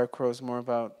the Scarecrow is more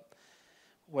about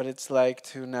what it's like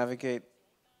to navigate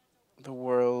the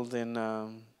world in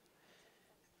the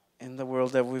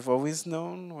world that we've always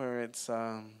known, where it's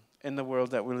in the world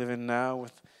that we live in now,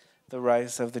 with the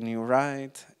rise of the new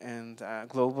right and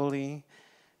globally,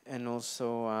 and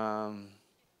also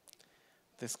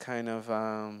this kind of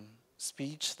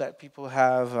speech that people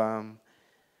have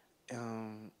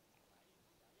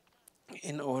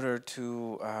in order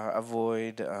to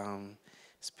avoid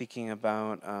speaking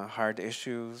about hard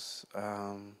issues.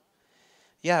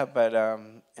 Yeah, but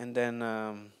and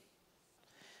then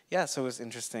yeah, so it's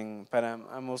interesting. But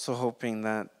I'm also hoping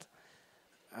that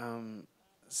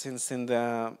since in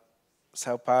the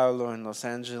Sao Paulo and Los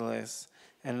Angeles,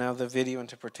 and now the video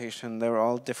interpretation, they're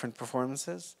all different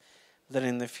performances, that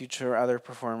in the future other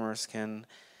performers can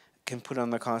put on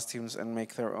the costumes and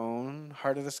make their own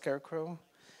Heart of the Scarecrow.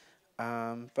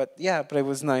 But yeah, but it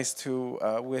was nice to,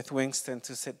 with Wingston,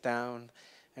 to sit down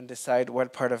and decide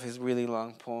what part of his really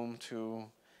long poem to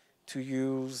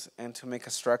use and to make a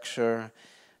structure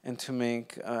and to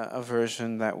make a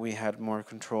version that we had more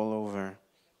control over.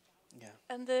 Yeah.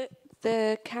 And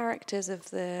the characters of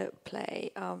the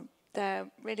play, they're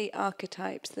really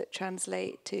archetypes that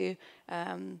translate to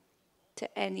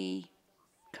any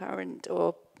current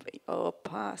or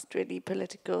past really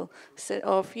political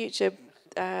or future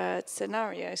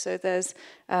scenario. So there's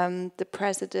the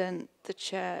president, the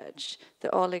church, the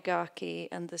oligarchy,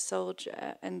 and the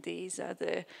soldier, and these are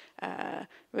the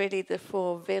really the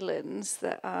four villains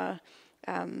that are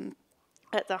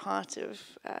at the heart of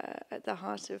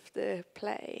the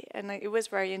play. And it was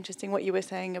very interesting what you were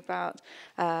saying about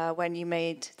when you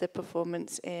made the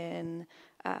performance in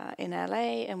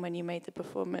LA and when you made the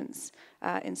performance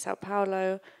in Sao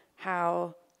Paulo,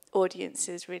 how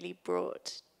audiences really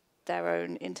brought their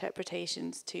own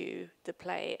interpretations to the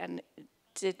play and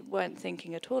weren't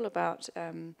thinking at all about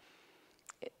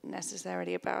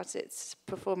necessarily about its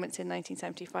performance in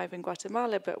 1975 in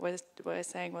Guatemala, but we're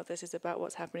saying, well, this is about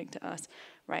what's happening to us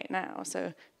right now.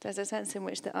 So there's a sense in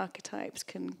which the archetypes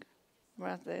can,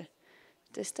 rather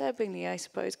disturbingly, I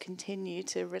suppose, continue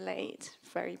to relate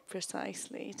very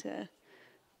precisely to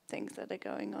things that are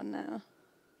going on now.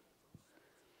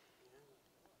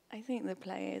 I think the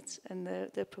play is, and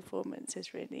the performance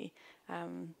is really,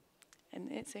 and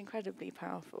it's incredibly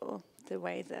powerful, the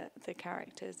way that the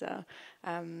characters are,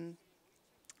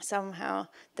 somehow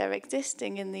they're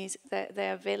existing in these,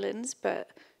 they're villains,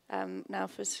 but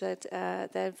Naufus said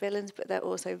they're villains, but they're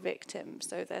also victims,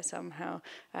 so they're somehow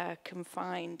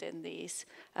confined in these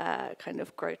kind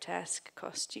of grotesque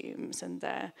costumes, and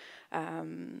they're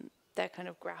kind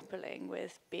of grappling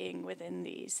with being within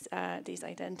these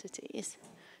identities.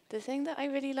 The thing that I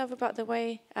really love about the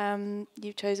way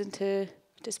you've chosen to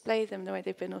display them, the way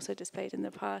they've been also displayed in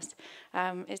the past,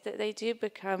 is that they do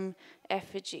become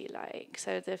effigy-like.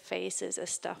 So the faces are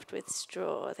stuffed with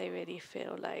straw. They really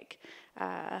feel like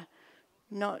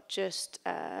not just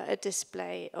a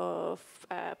display of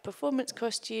performance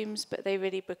costumes, but they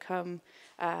really become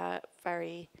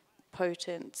very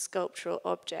potent sculptural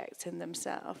objects in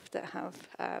themselves that have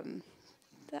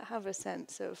a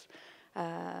sense of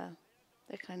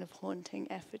a kind of haunting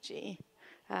effigy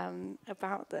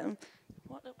about them.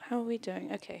 How are we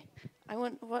doing? Okay.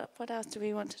 What else do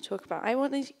we want to talk about? I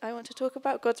want to talk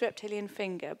about God's Reptilian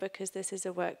Finger, because this is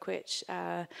a work which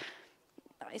I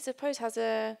suppose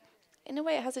in a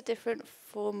way it has a different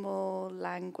formal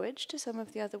language to some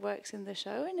of the other works in the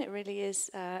show, and it really is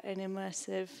an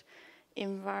immersive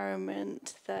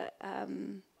environment that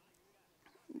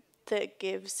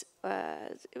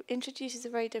introduces a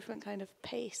very different kind of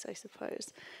pace, I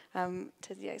suppose,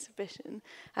 to the exhibition,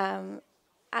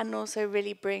 and also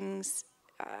really brings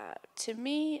to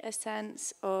me a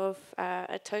sense of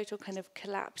a total kind of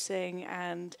collapsing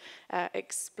and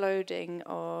exploding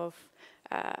of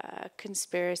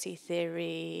conspiracy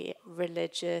theory,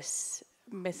 religious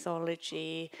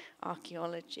mythology,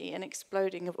 archaeology, and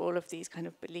exploding of all of these kind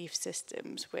of belief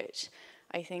systems, which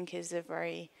I think is a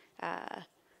very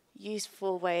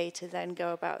useful way to then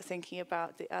go about thinking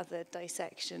about the other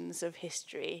dissections of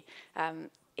history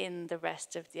in the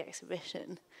rest of the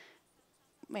exhibition.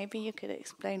 Maybe you could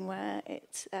explain where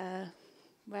it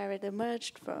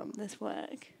emerged from, this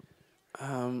work.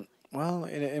 Well,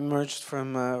 it emerged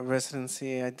from a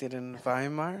residency I did in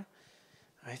Weimar,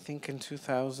 I think in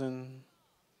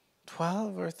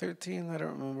 2012 or 13, I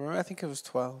don't remember. I think it was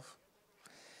 12.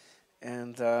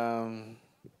 And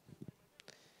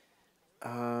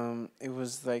it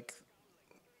was like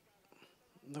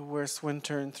the worst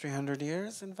winter in 300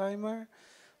 years in Weimar.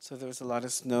 So there was a lot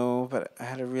of snow, but I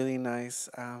had a really nice,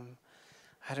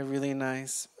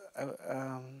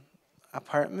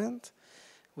 apartment,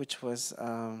 which was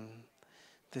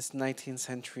this 19th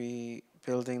century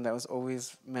building that was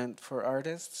always meant for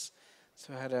artists.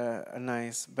 So it had a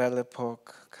nice Belle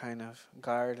Epoque kind of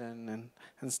garden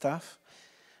and stuff.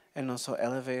 And also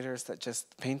elevators that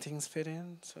just paintings fit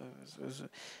in. So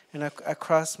and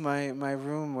across my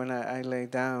room when I lay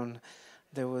down,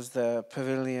 there was the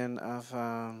pavilion of,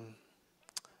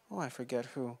 I forget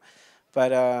who,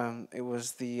 but it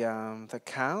was the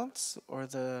counts or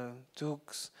the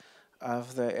dukes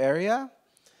of the area.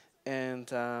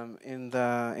 And in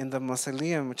the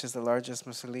mausoleum, which is the largest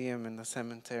mausoleum in the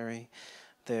cemetery,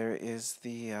 there is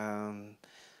the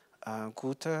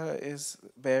Guta is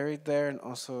buried there, and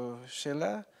also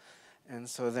Schiller. And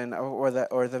so then, or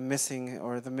the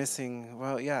missing.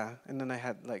 Well, yeah. And then I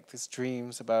had like these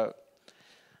dreams about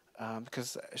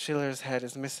because Schiller's head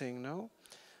is missing, no.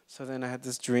 So then I had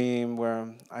this dream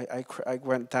where I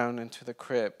went down into the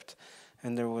crypt,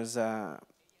 and there was a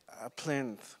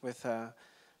plinth with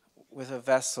a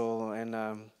vessel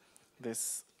and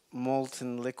this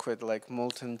molten liquid, like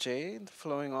molten jade,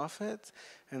 flowing off it,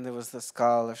 and there was the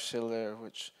skull of Schiller,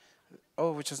 which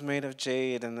is made of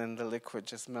jade, and then the liquid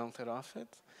just melted off it.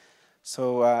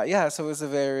 So so it was a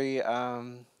very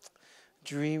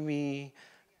dreamy,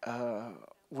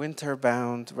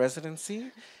 winter-bound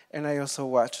residency, and I also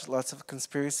watched lots of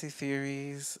conspiracy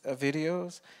theories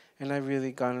videos, and I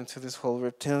really got into this whole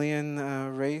reptilian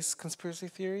race conspiracy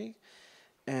theory.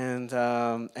 And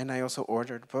I also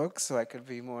ordered books so I could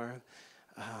be more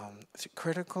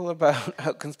critical about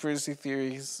how conspiracy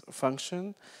theories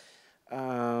function.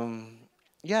 And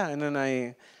then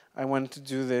I wanted to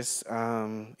do this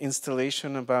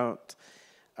installation about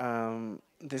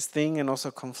this thing, and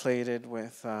also conflated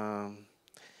with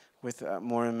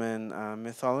Mormon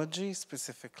mythology,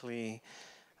 specifically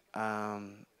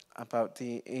about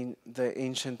the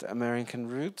ancient American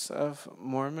roots of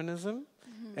Mormonism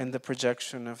and the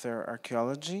projection of their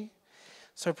archaeology.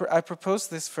 So I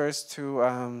proposed this first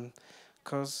to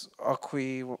Cos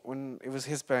Okwi. When it was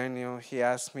his biennial, he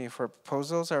asked me for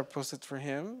proposals. I proposed it for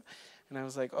him, and I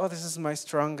was like, "Oh, this is my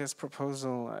strongest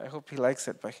proposal. I hope he likes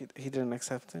it," but he didn't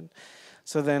accept it.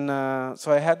 So then,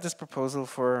 so I had this proposal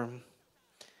for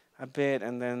a bit,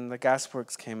 and then the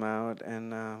Gasworks came out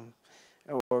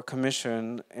or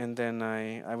commission, and then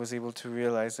I was able to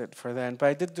realize it for then. But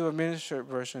I did do a miniature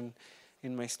version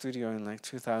in my studio in like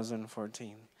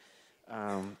 2014.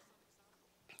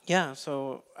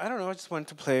 So I don't know. I just wanted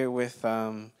to play with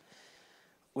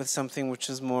something which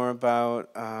is more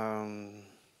about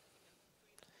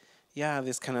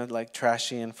this kind of like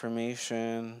trashy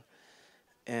information,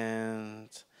 and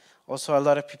also a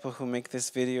lot of people who make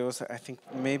these videos, I think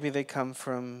maybe they come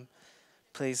from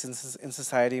places in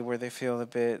society where they feel a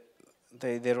bit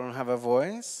they don't have a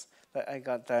voice. I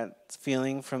got that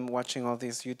feeling from watching all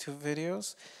these YouTube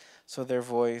videos. So their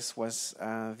voice was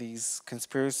these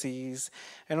conspiracies,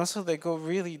 and also they go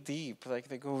really deep.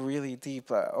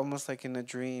 Almost like in a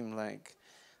dream, like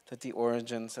that the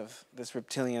origins of this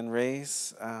reptilian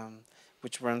race,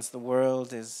 which runs the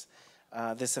world, is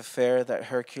this affair that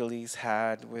Hercules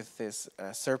had with this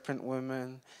serpent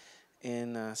woman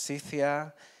in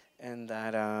Scythia, and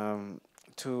that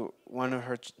one of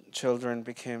her children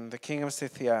became the king of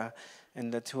Scythia,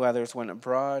 and the two others went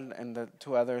abroad, and the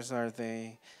two others are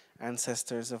the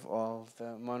ancestors of all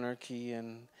the monarchy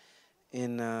in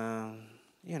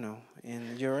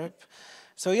Europe.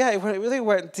 So yeah, it really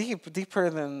went deeper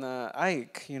than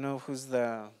Ike, who's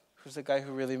the guy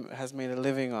who really has made a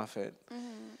living off it.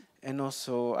 And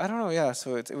also, I don't know,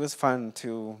 so it was fun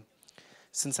to,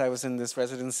 since I was in this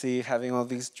residency, having all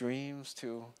these dreams,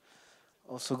 to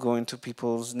also go into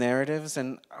people's narratives.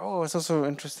 And I was also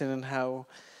interested in how,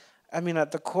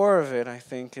 at the core of it, I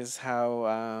think, is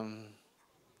how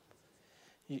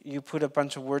you put a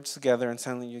bunch of words together and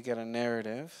suddenly you get a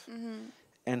narrative,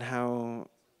 and how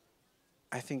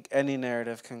I think any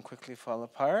narrative can quickly fall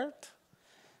apart,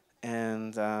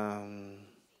 and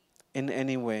in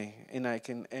any way, in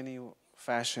any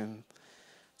fashion.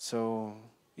 So,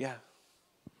 yeah.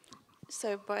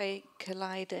 So by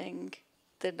colliding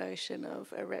the notion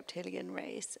of a reptilian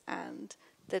race and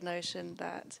the notion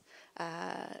that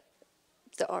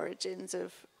the origins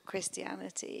of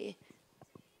Christianity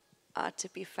are to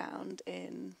be found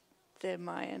in the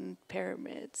Mayan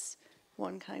pyramids,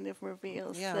 one kind of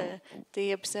reveals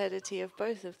the absurdity of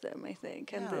both of them, I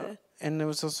think. And it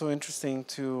was also interesting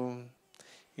to,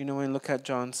 when you look at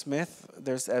John Smith,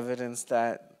 there's evidence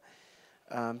that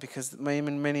because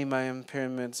many Mayan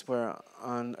pyramids were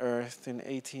unearthed in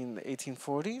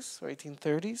 1840s or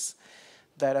 1830s,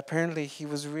 that apparently he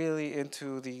was really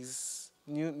into these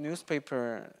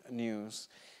newspaper news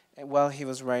while he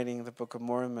was writing the Book of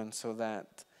Mormon, so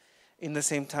that in the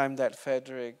same time that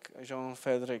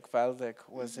Jean-Frédéric Valdec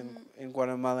was in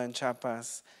Guatemala and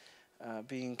Chiapas,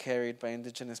 being carried by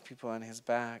indigenous people on his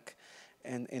back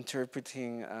and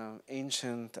interpreting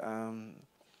ancient,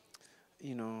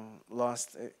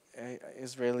 lost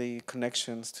Israeli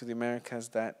connections to the Americas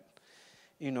that,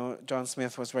 John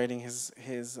Smith was writing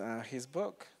his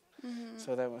book.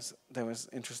 So that was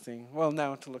interesting. Well,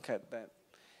 now to look at that,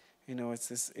 it's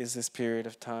this period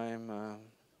of time,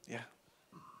 yeah.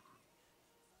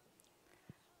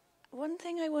 One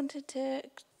thing I wanted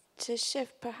to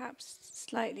shift perhaps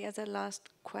slightly as a last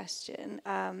question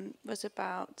was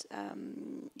about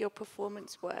your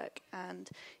performance work and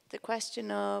the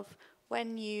question of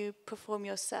when you perform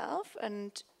yourself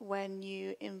and when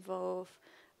you involve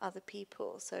other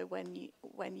people. So when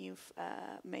you've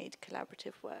made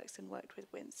collaborative works and worked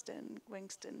with Winston,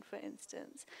 for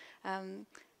instance,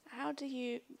 how do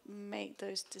you make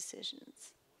those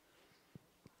decisions?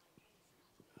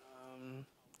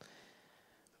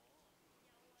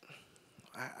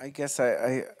 I guess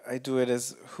I do it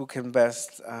as who can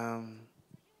best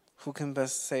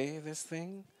say this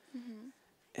thing,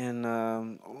 and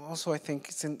also I think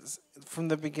since from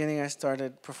the beginning I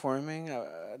started performing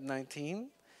at 19.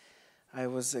 I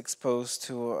was exposed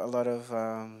to a lot of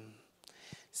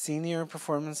senior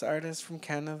performance artists from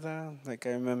Canada. Like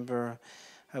I remember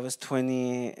I was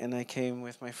 20 and I came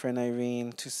with my friend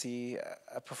Irene to see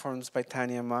a performance by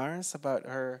Tanya Mars about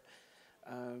her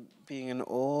being an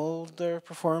older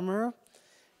performer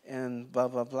and blah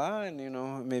blah blah,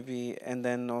 and maybe, and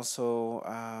then also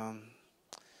I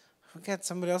forget,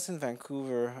 somebody else in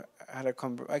Vancouver had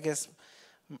I guess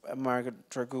Margaret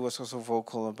Dragoo was also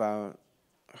vocal about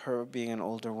her being an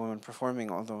older woman performing,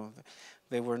 although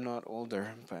they were not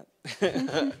older, but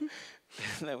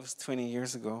that was 20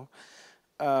 years ago.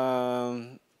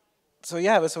 So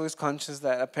yeah, I was always conscious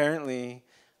that apparently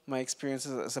my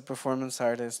experiences as a performance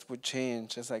artist would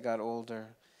change as I got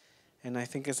older. And I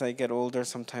think as I get older,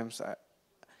 sometimes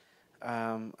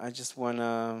I just want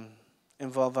to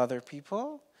involve other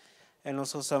people. And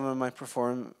also some of my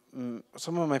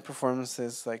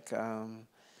performances, like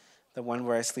the one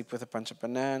where I sleep with a bunch of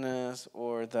bananas,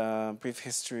 or the brief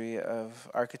history of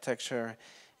architecture,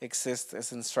 exist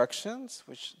as instructions,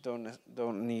 which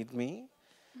don't need me.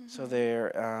 So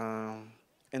they're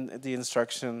and the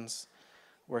instructions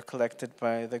were collected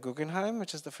by the Guggenheim,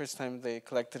 which is the first time they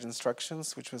collected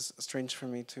instructions, which was strange for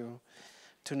me to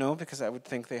know, because I would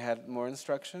think they had more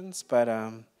instructions. But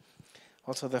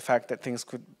also the fact that things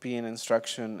could be an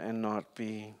instruction and not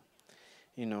be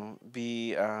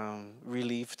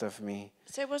relieved of me.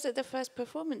 So was it the first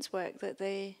performance work that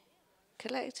they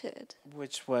collected?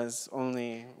 Which was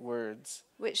only words.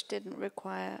 Which didn't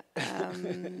require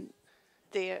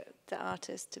the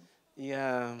artist to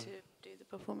do the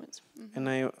performance. And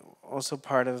I also,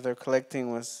 part of their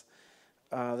collecting was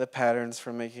the patterns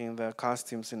for making the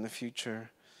costumes in the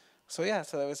future. So yeah,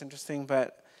 so that was interesting.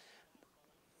 But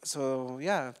so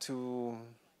yeah, to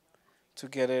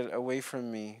get it away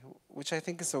from me, which I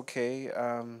think is okay.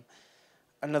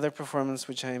 Another performance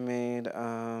which I made,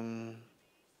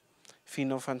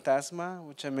 Fino Fantasma,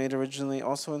 which I made originally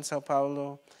also in Sao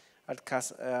Paulo at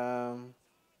Casa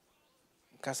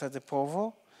de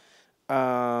Povo,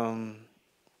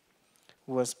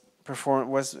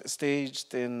 was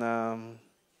staged in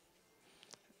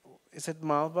is it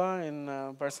Malba in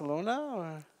Barcelona,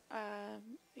 or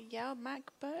yeah,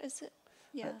 Macba, is it?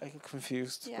 Yeah, I get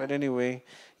confused. Yeah. But anyway,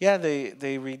 yeah,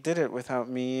 they redid it without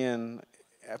me, and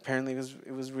apparently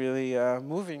it was really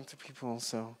moving to people.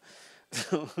 So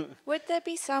would there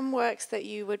be some works that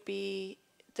you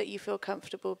feel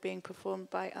comfortable being performed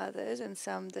by others, and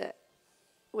some that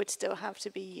would still have to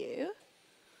be you?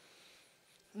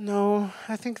 No,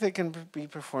 I think they can be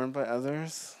performed by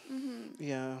others.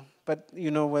 Yeah, but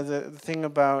whether the thing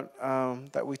about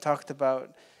that we talked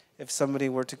about, if somebody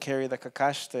were to carry the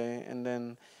cacaste, and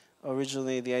then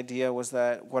originally the idea was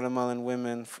that Guatemalan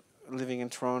women living in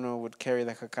Toronto would carry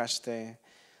the cacaste,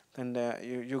 then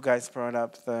you guys brought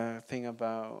up the thing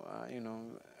about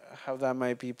how that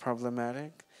might be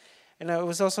problematic. And I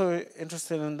was also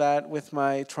interested in that with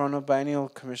my Toronto Biennial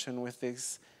Commission, with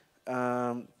these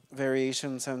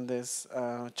variations on this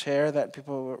chair that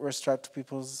people were strapped to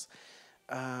people's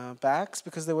backs,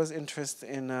 because there was interest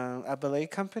in a ballet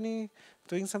company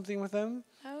doing something with them.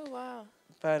 Oh, wow.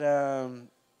 But I'm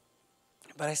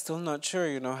still not sure,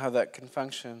 how that can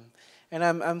function. And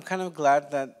I'm kind of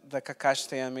glad that the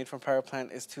cacaste I made from power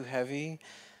plant is too heavy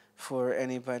for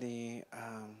anybody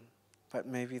but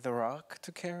maybe the rock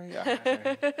to carry.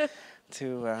 That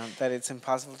it's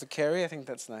impossible to carry. I think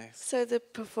that's nice. So the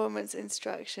performance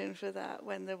instruction for that,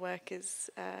 when the work is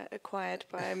acquired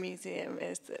by a museum,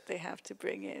 is that they have to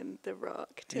bring in the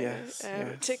rock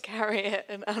to carry it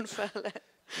and unfurl it.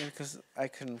 Yeah, because I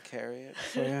couldn't carry it.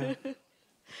 So yeah.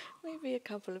 Maybe a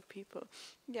couple of people.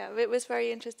 Yeah, it was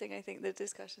very interesting, I think, the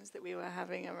discussions that we were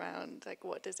having around, like,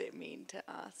 what does it mean to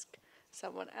ask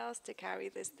someone else to carry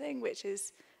this thing, which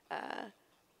is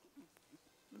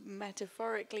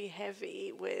metaphorically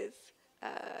heavy with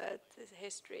the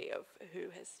history of who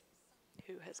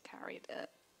has carried it.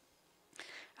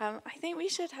 I think we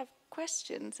should have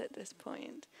questions at this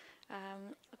point,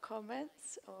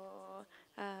 comments or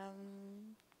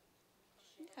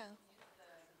yeah.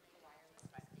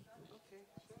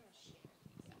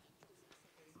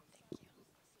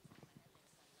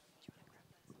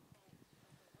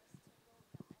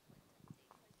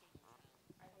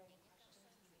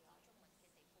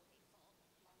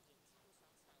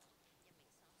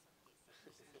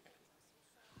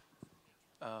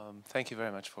 Thank you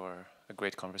very much for a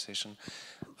great conversation.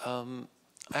 I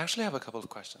actually have a couple of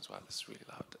questions. Wow, this is really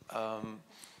loud.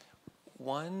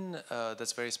 One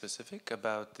that's very specific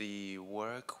about the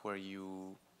work where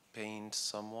you paint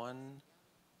someone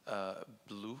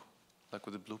blue, like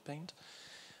with a blue paint.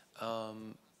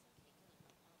 The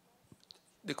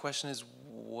question is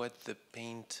what the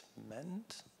paint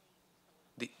meant,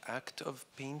 the act of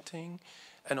painting,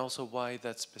 and also why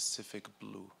that specific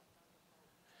blue.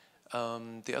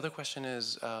 The other question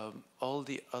is all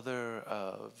the other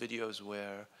videos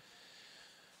where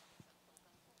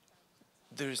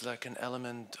there's like an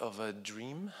element of a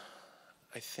dream,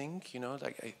 I think,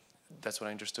 like that's what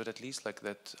I understood at least, like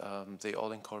that they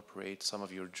all incorporate some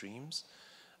of your dreams.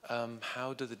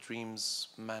 How do the dreams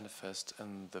manifest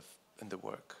in the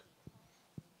work?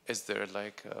 Is there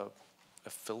like a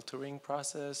filtering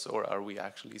process, or are we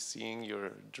actually seeing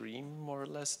your dream more or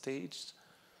less staged?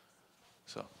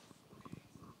 So.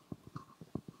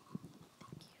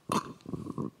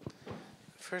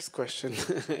 First question.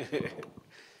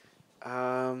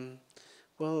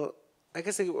 Well, I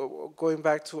guess going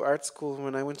back to art school,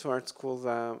 when I went to art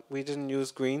school, we didn't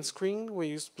use green screen, we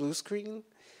used blue screen.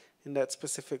 And that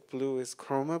specific blue is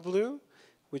chroma blue,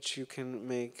 which you can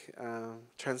make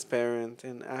transparent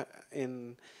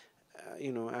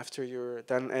after you're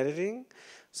done editing.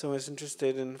 So I was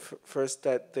interested in first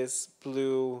that this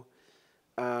blue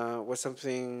was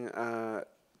something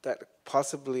that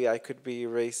possibly I could be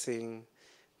erasing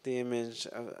the image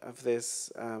of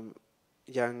this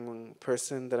young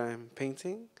person that I'm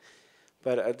painting.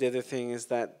 But the other thing is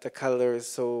that the color is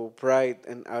so bright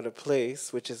and out of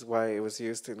place, which is why it was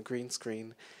used in green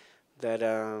screen, that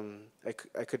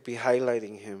I could be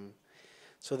highlighting him.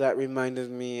 So that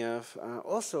reminded me of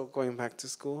also going back to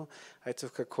school. I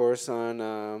took a course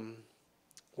on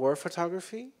war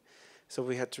photography. So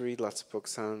we had to read lots of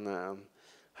books on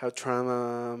how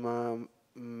trauma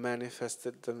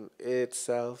manifested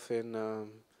itself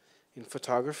in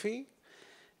photography.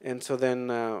 And so then,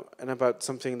 and about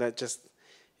something that just,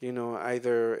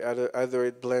 either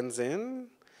it blends in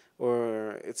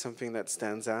or it's something that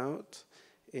stands out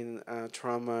in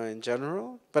trauma in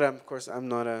general. But of course, I'm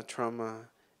not a trauma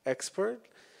expert,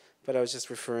 but I was just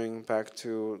referring back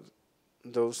to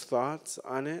those thoughts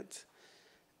on it.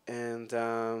 And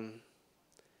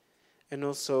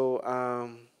also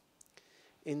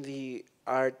in the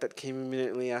art that came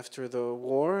immediately after the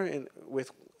war and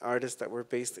with artists that were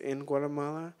based in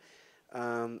Guatemala,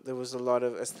 there was a lot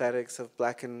of aesthetics of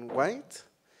black and white,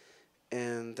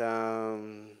 and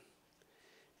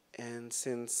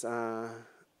since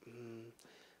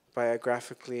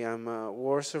biographically I'm a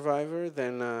war survivor,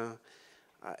 then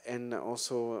and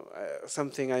also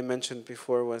something I mentioned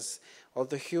before was all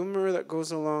the humor that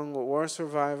goes along with war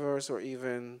survivors, or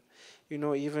even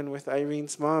with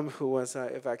Irene's mom, who was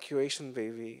an evacuation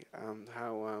baby,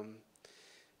 how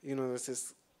there's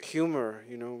this humor,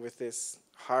 with this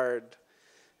hard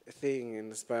thing in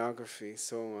this biography.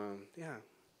 So yeah.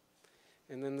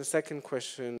 And then the second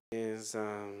question is,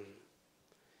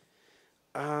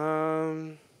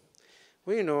 well,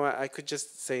 I could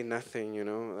just say nothing,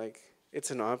 like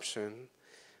it's an option.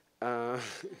 I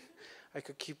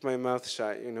could keep my mouth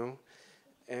shut,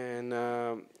 and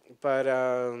but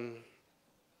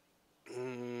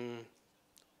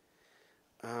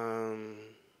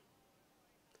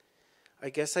I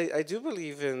guess I do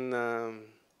believe in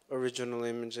original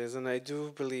images, and I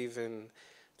do believe in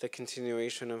the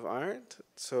continuation of art.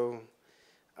 So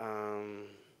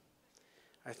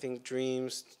I think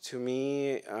dreams to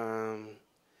me,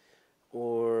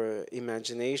 or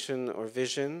imagination or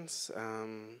visions,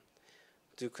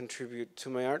 do contribute to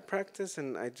my art practice, and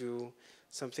I do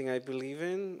something I believe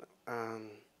in.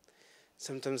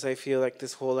 Sometimes I feel like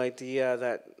this whole idea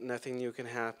that nothing new can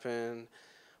happen,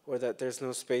 or that there's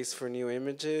no space for new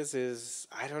images is,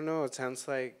 I don't know, it sounds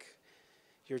like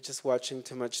you're just watching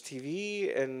too much TV,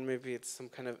 and maybe it's some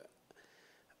kind of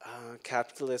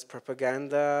capitalist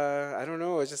propaganda. I don't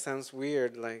know, it just sounds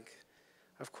weird. Like,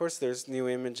 of course there's new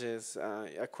images.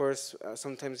 Of course,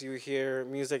 sometimes you hear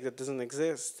music that doesn't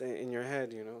exist in your head,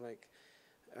 you know, like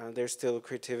there's still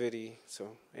creativity. So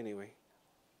anyway.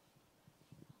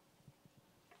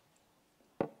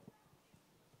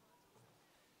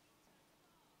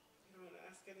 You don't want to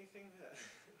ask anything? I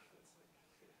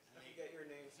forget your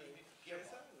name. No.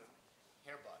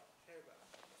 Hairbot. Hairbot.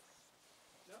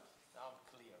 No? Sound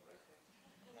clear, right? Okay.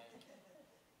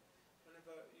 What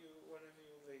about you, one of you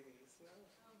ladies? No?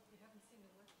 You haven't seen the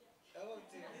work yet? Oh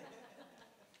dear.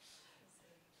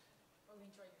 Oh,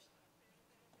 enjoy yourself.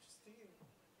 Christine.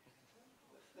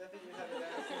 Nothing you have an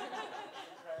answer.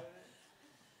 I'm proud of it.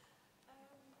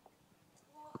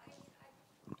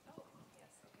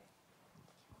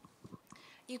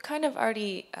 You kind of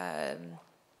already,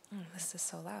 this is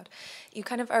so loud. You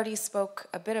kind of already spoke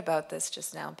a bit about this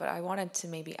just now, but I wanted to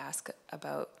maybe ask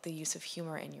about the use of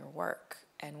humor in your work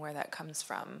and where that comes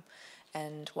from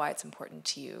and why it's important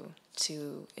to you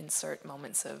to insert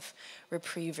moments of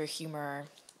reprieve or humor,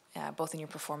 both in your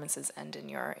performances and in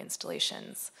your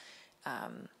installations.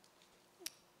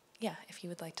 Yeah, if you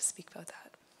would like to speak about that.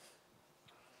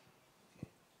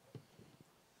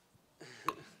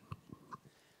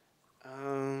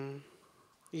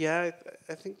 Yeah,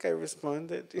 I think I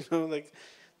responded, you know, like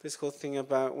this whole thing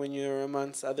about when you're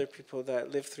amongst other people that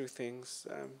live through things,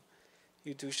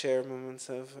 you do share moments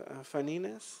of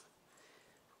funniness.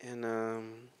 And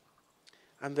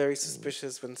I'm very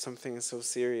suspicious when something is so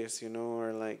serious, you know,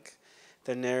 or like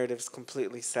the narrative's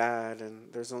completely sad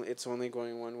and it's only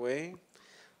going one way.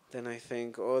 Then I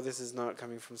think, oh, this is not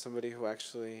coming from somebody who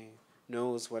actually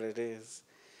knows what it is.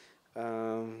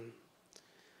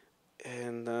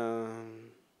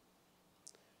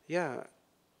 Yeah,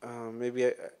 maybe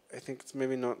I think it's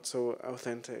maybe not so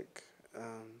authentic.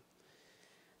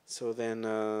 So then,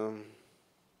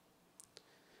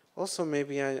 also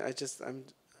maybe I just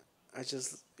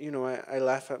you know, I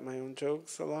laugh at my own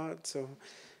jokes a lot. So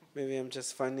maybe I'm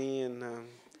just funny. And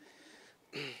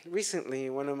recently,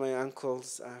 one of my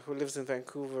uncles who lives in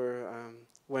Vancouver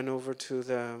went over to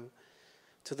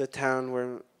the town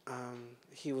where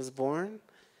he was born,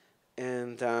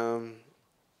 and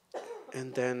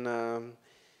then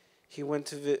he went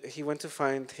to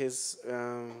find his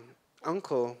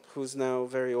uncle, who's now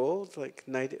very old, like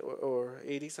 90 or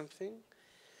 80 something,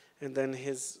 and then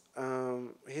his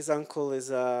uncle is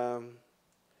a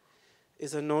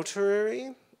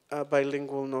notary, a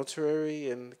bilingual notary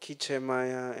in Quiche,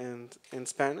 Maya, and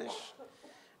Spanish,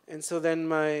 and so then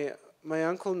my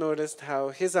uncle noticed how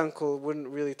his uncle wouldn't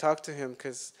really talk to him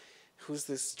because who's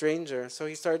this stranger? So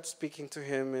he started speaking to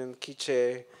him in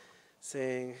Quiche,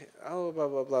 saying, oh, blah,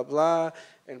 blah, blah, blah,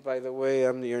 and by the way,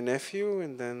 I'm your nephew,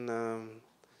 and then,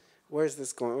 where's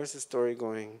this going? Where's the story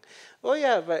going? Oh,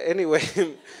 yeah, but anyway,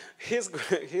 his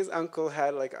uncle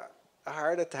had like a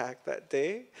heart attack that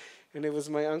day, and it was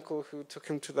my uncle who took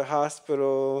him to the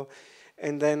hospital,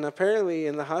 and then apparently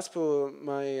in the hospital,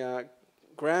 my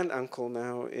grand uncle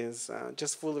now is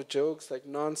just full of jokes, like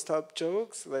non-stop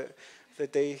jokes, the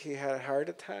day he had a heart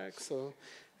attack, so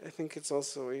I think it's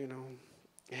also, you know,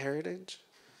 heritage.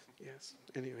 Yes,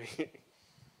 anyway.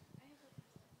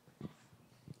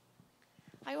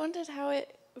 I wondered how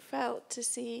it felt to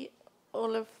see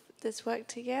all of this work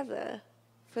together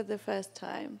for the first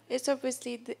time. It's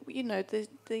obviously, you know,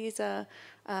 these are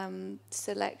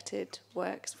selected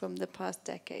works from the past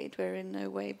decade. We're in no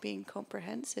way being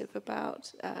comprehensive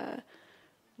about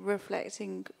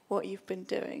reflecting what you've been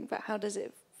doing, but how does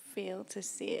it feel to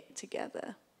see it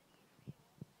together?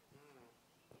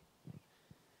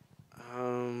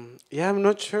 Yeah, I'm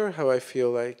not sure how I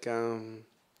feel. Like,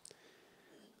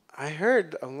 I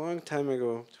heard a long time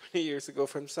ago, 20 years ago,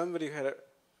 from somebody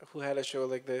who had a show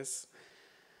like this,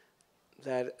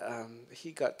 that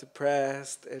he got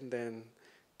depressed and then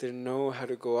didn't know how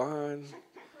to go on.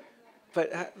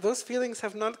 But those feelings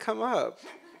have not come up.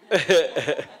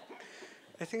 I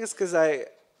think it's because I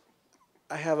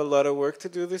have a lot of work to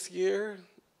do this year,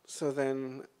 so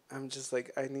then I'm just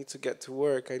like, I need to get to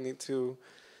work. I need to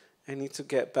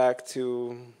get back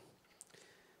to.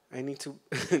 I need to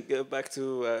get back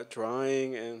to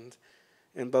drawing and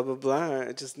blah blah blah.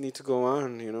 I just need to go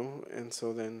on, you know. And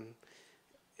so then,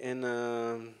 and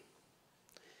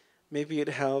maybe it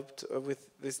helped with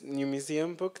this new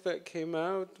museum book that came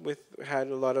out, had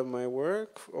a lot of my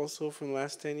work also from the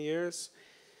last 10 years,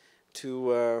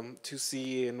 to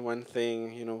see in one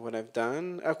thing, you know, what I've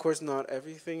done. Of course, not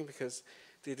everything, because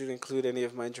they didn't include any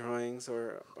of my drawings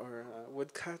or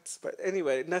woodcuts. But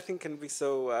anyway, nothing can be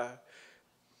so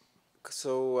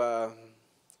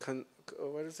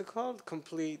what is it called?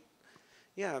 Complete.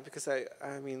 Yeah, because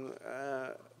I mean,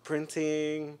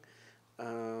 printing,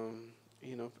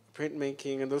 you know,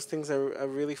 printmaking, and those things are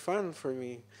really fun for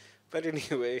me. But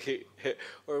anyway,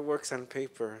 or works on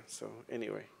paper. So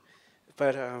anyway,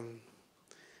 but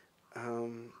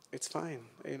it's fine,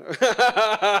 you know.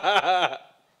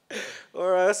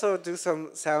 Or I also do some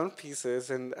sound pieces,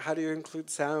 and how do you include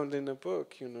sound in a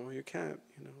book? You know, you can't.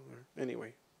 You know. Or,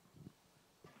 anyway.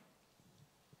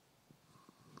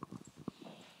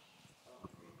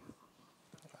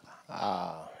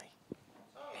 Ah.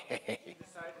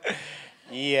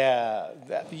 Yeah,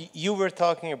 you were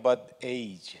talking about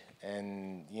age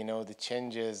and you know the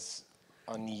changes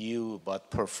on you about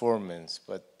performance,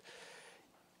 but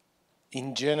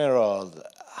in general,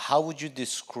 how would you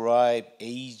describe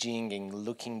aging and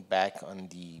looking back on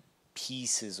the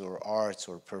pieces or arts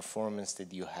or performance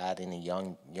that you had in a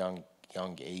young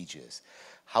ages?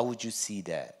 How would you see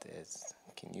that?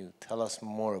 Can you tell us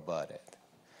more about it?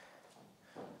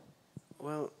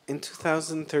 Well, in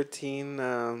 2013,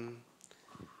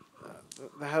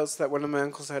 the house that one of my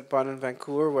uncles had bought in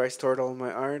Vancouver, where I stored all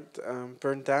my art,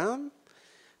 burned down.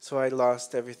 So I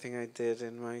lost everything I did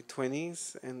in my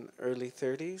 20s and early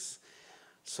 30s.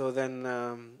 So then,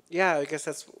 yeah, I guess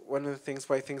that's one of the things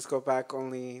why things go back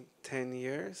only 10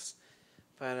 years.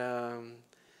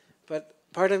 But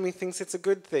part of me thinks it's a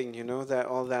good thing, you know, that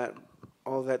all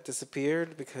that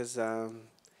disappeared, because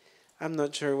I'm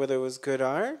not sure whether it was good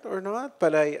art or not,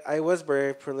 but I was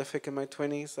very prolific in my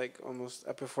 20s, like almost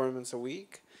a performance a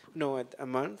week, no, a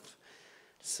month.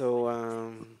 So,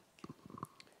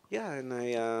 yeah,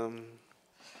 and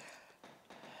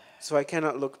so I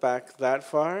cannot look back that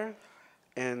far,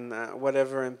 and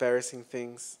whatever embarrassing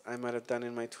things I might have done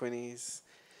in my 20s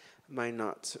might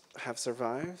not have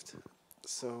survived.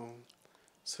 So,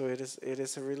 so it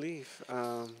is a relief.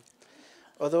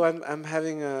 Although I'm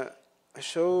having a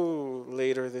show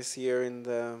later this year in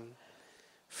the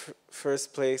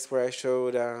first place where I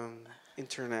showed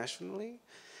internationally.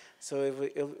 So it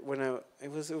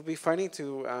would be funny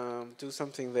to do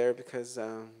something there, because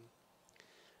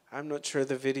I'm not sure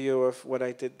the video of what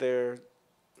I did there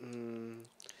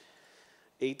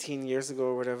 18 years ago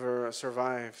or whatever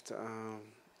survived.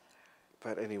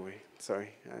 But anyway,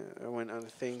 sorry, I went on a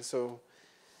thing. So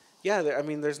yeah, I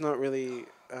mean, there's not really.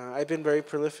 I've been very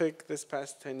prolific this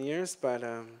past 10 years, but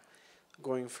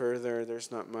going further, there's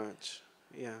not much.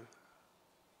 Yeah.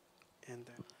 And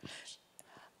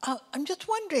I'm just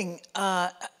wondering,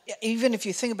 even if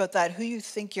you think about that, who you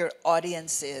think your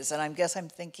audience is, and I guess I'm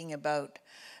thinking about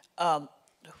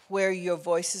where your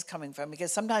voice is coming from,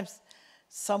 because sometimes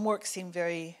some works seem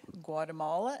very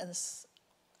Guatemala and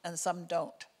some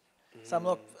don't. Some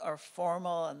are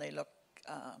formal and they look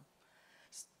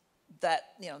that,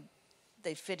 you know,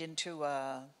 they fit into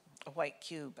a white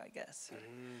cube, I guess.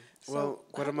 So well,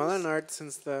 Guatemalan art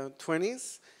since the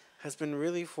 20s has been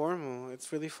really formal.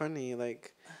 It's really funny.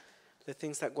 Like, the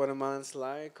things that Guatemalans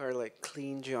like are like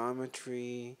clean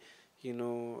geometry, you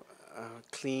know,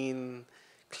 clean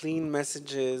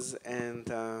messages and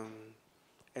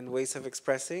ways of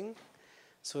expressing.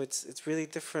 So it's really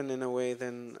different in a way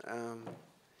than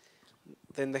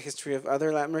the history of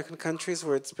other Latin American countries,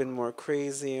 where it's been more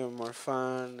crazy or more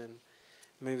fun and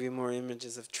maybe more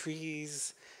images of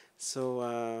trees. So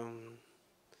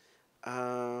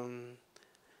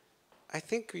I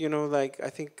think, you know, like I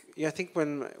think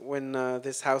when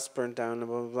this house burned down,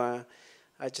 blah blah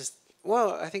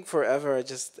blah, I think forever,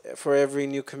 for every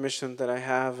new commission that I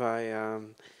have,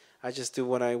 I just do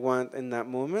what I want in that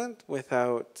moment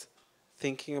without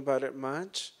thinking about it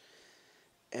much,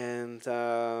 and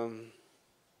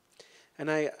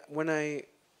when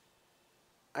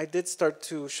I did start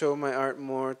to show my art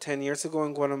more 10 years ago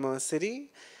in Guatemala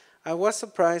City, I was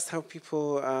surprised how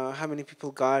many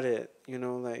people got it, you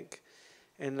know, like,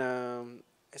 and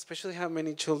especially how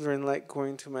many children like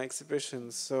going to my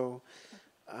exhibitions. So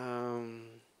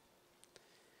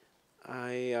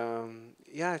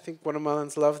I think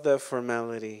Guatemalans love the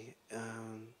formality,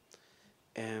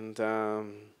 and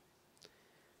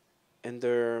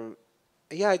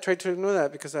I try to ignore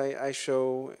that, because I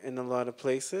show in a lot of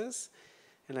places,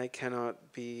 and I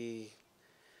cannot be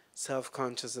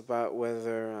self-conscious about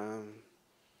whether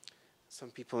some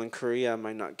people in Korea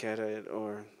might not get it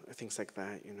or things like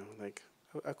that, you know, like,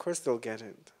 of course they'll get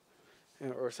it.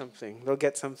 or something. They'll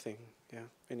get something. Yeah.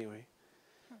 Anyway.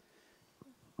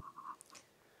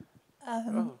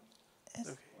 Oh.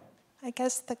 Okay. I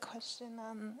guess the question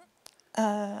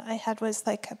I had was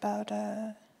like about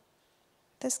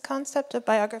this concept of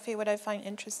biography. What I find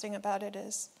interesting about it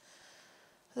is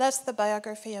less the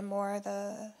biography and more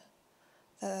the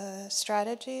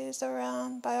strategies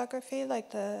around biography, like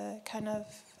the kind of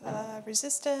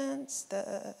resistance,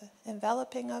 the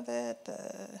enveloping of it,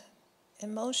 the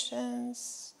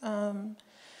emotions.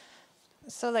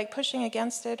 So like pushing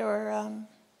against it or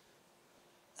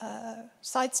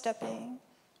sidestepping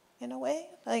in a way.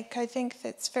 Like I think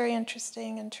it's very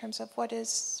interesting in terms of what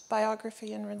is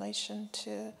biography in relation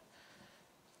to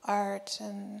art,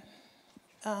 and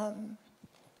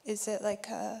is it like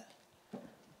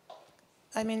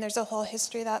I mean, there's a whole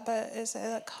history of that, but is it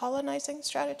a colonizing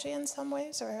strategy in some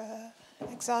ways, or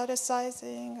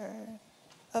exoticizing, or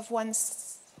of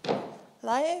one's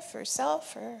life or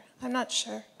self, or I'm not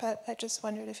sure, but I just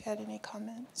wondered if you had any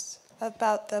comments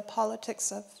about the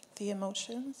politics of the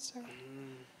emotions. Or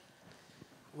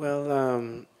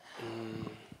Well,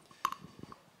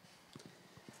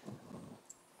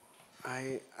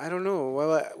 I don't know.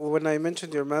 Well, when I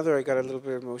mentioned your mother, I got a little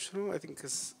bit emotional. I think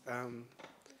because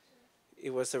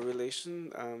it was a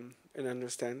relation, an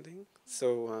understanding.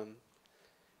 So,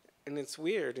 and it's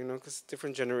weird, you know, because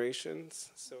different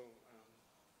generations. So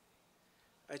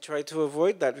I try to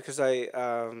avoid that because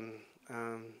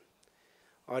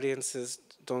audiences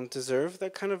don't deserve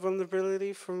that kind of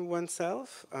vulnerability from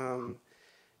oneself.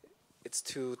 It's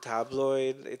too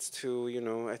tabloid. It's too, you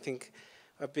know, I think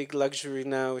a big luxury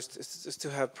now is to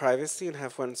have privacy and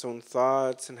have one's own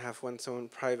thoughts and have one's own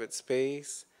private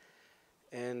space.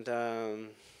 And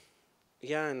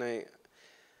yeah, and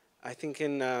I think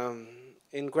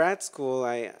in grad school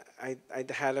I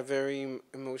had a very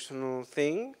emotional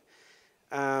thing,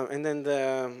 and then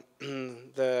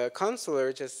the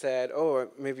counselor just said,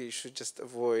 "Oh, maybe you should just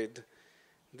avoid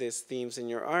these themes in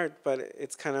your art." But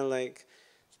it's kind of like,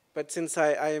 but since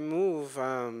I move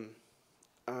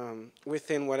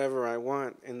within whatever I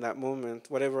want in that moment,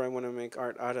 whatever I want to make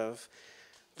art out of,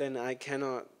 then I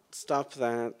cannot stop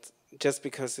that just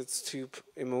because it's too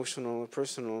emotional or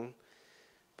personal.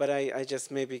 But I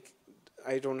just maybe,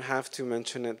 I don't have to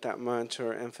mention it that much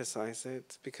or emphasize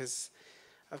it because,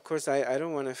 of course, I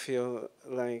don't want to feel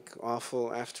like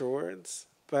awful afterwards.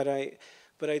 But I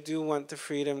do want the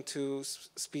freedom to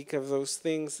speak of those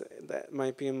things that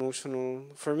might be emotional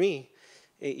for me.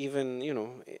 Even, you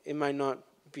know, it might not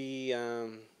be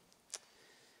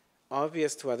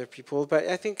obvious to other people, but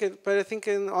I think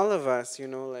in all of us, you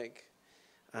know, like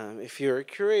if you're a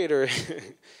curator,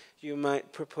 you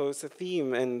might propose a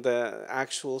theme, and the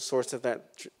actual source of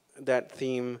that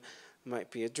theme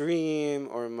might be a dream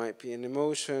or it might be an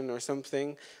emotion or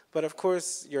something. But of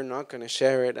course, you're not going to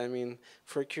share it. I mean,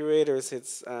 for curators,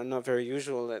 it's not very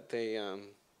usual that they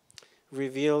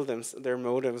reveal their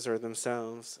motives or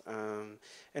themselves.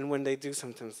 And when they do,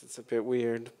 sometimes it's a bit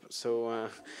weird. So,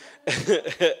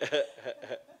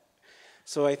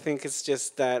 so I think it's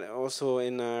just that also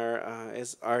in our,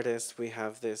 as artists, we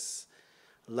have this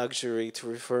luxury to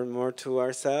refer more to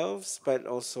ourselves, but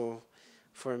also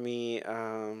for me,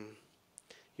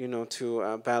 you know,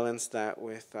 to balance that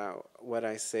with what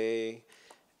I say.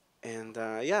 And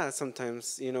yeah,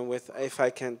 sometimes, you know, if I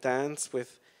can't dance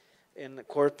in the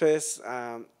corpus,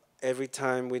 every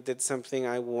time we did something,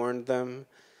 I warned them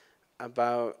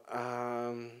about,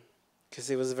 because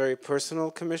it was a very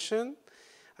personal commission,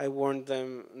 I warned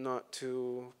them not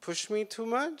to push me too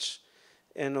much,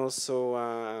 and also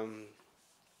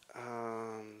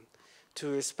to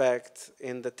respect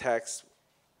in the text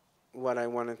what I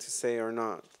wanted to say or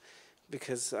not.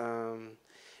 Because, and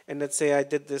let's say I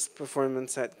did this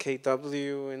performance at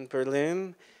KW in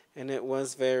Berlin, and it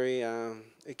was very,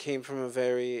 it came from a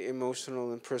very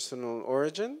emotional and personal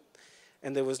origin,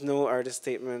 and there was no artist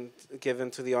statement given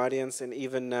to the audience, and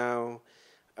even now,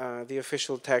 the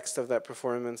official text of that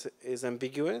performance is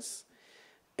ambiguous.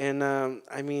 And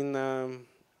I mean,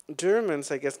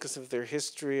 Germans, I guess because of their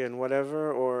history and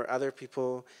whatever, or other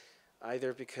people,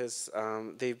 either because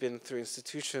they've been through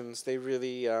institutions, they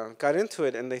really got into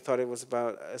it and they thought it was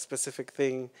about a specific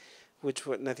thing which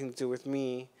had nothing to do with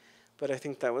me. But I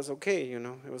think that was okay, you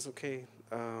know, it was okay.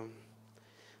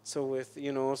 So with,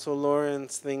 you know, also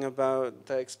Lauren's thing about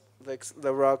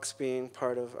the rocks being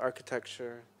part of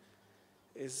architecture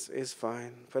is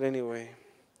fine. But anyway,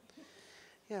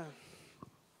 yeah.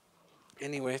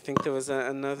 Anyway, I think there was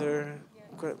another,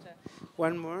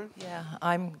 one more? Yeah,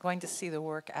 I'm going to see the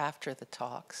work after the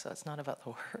talk, so it's not about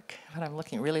the work, but I'm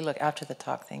really after the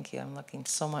talk, thank you. I'm looking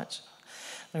so much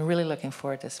I'm really looking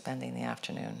forward to spending the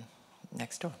afternoon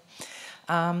next door.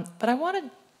 But I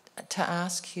wanted to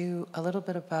ask you a little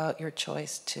bit about your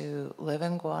choice to live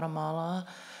in Guatemala.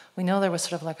 We know there was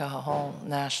sort of like a whole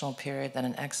national period, then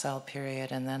an exile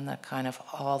period, and then the kind of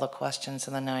all the questions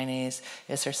in the 90s.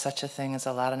 Is there such a thing as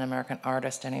a Latin American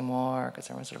artist anymore? Because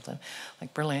everyone's sort of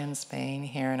like Berlin, Spain,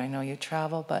 here, and I know you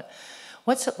travel, but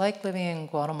what's it like living in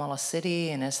Guatemala City,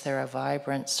 and is there a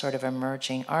vibrant sort of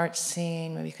emerging art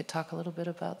scene? Maybe you could talk a little bit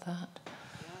about that.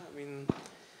 Yeah, I mean,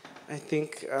 I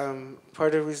think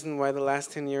part of the reason why the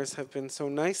last 10 years have been so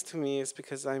nice to me is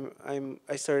because I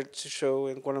started to show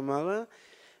in Guatemala.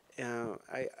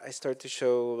 I started to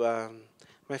show,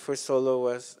 my first solo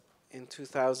was in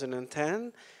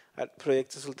 2010 at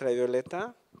Proyectos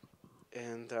Ultravioleta.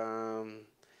 And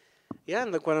yeah,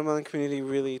 and the Guatemalan community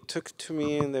really took to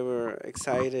me and they were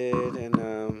excited.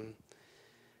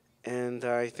 And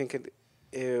I think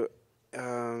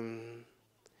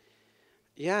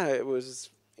yeah, it was,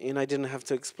 and I didn't have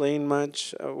to explain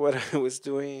much what I was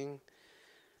doing.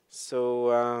 So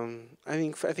I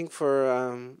think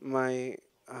for my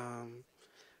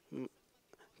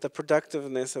the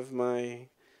productiveness of my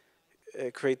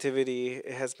creativity,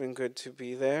 it has been good to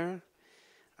be there.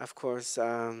 Of course,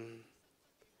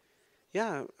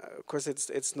 yeah, of course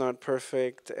it's not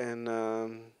perfect, and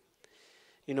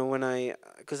you know,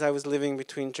 because I was living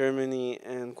between Germany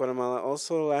and Guatemala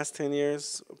also the last 10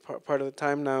 years, part of the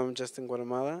time. Now I'm just in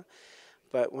Guatemala.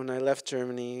 But when I left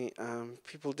Germany,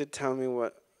 people did tell me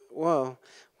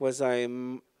was I,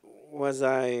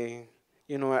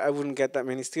 you know, I wouldn't get that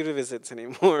many studio visits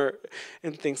anymore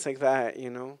and things like that, you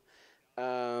know.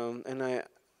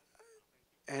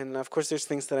 And of course there's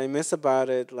things that I miss about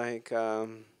it, like,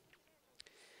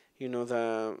 you know,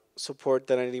 the support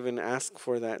that I didn't even ask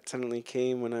for that suddenly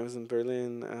came when I was in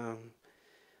Berlin.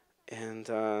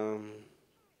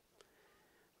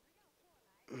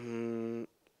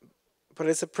 But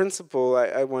as a principle,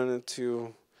 I wanted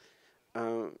to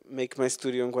make my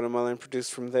studio in Guatemala and produce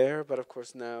from there. But of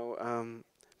course now,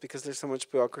 because there's so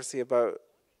much bureaucracy about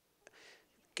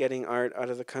getting art out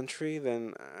of the country,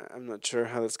 then I'm not sure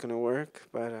how that's going to work.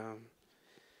 But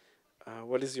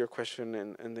what is your question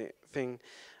and the thing?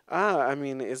 I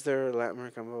mean, is there Latin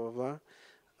American blah, blah, blah?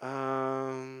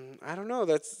 I don't know.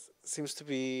 That seems to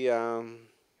be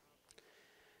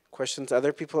questions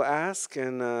other people ask.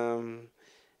 And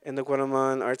the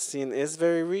Guatemalan art scene is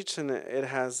very rich, and it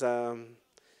has a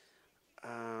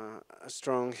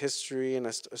strong history and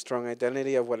a strong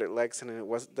identity of what it likes and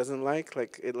it doesn't like.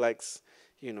 Like, it likes,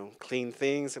 you know, clean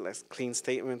things, it likes clean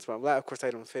statements, blah, blah. Of course,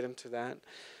 I don't fit into that.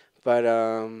 But,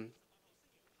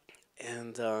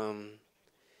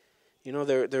 you know,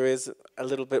 there is a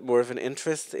little bit more of an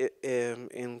interest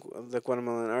in the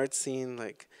Guatemalan art scene.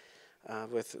 Like,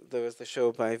 there was the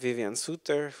show by Vivian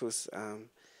Suter, who's a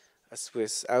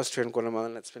Swiss Austrian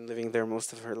Guatemalan that's been living there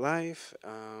most of her life.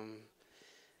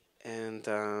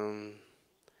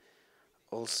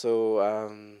 Also,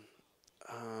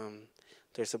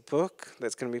 there's a book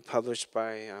that's going to be published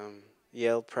by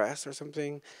Yale Press or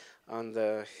something on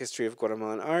the history of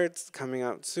Guatemalan arts coming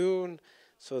out soon.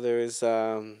 So there is,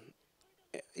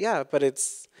 yeah, but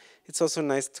it's also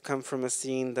nice to come from a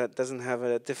scene that doesn't have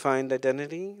a defined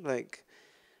identity, like,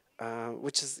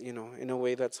 which is, you know, in a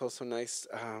way that's also nice.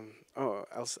 I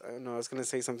was going to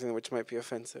say something which might be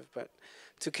offensive, but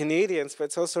to Canadians, but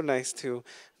it's also nice to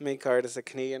make art as a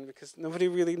Canadian because nobody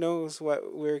really knows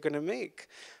what we're going to make.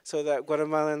 So that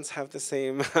Guatemalans have the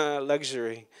same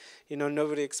luxury. You know,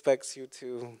 nobody expects you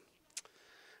to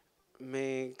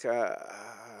make a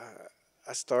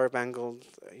star-spangled,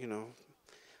 you know,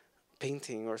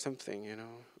 painting or something, you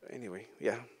know. Anyway,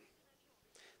 yeah.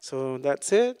 So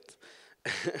that's it.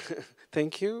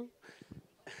 Thank you.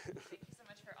 Thank you so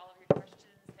much for all of your questions.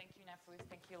 Thank you, Naufus.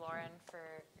 Thank you, Lauren,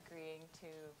 for agreeing to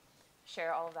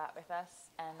share all of that with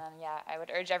us. And then, yeah, I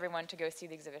would urge everyone to go see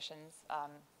the exhibitions.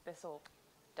 This will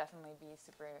definitely be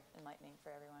super enlightening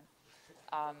for everyone.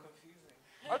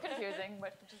 Or confusing,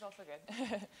 but which is also good.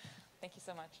 Thank you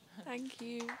so much. Thank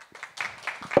you.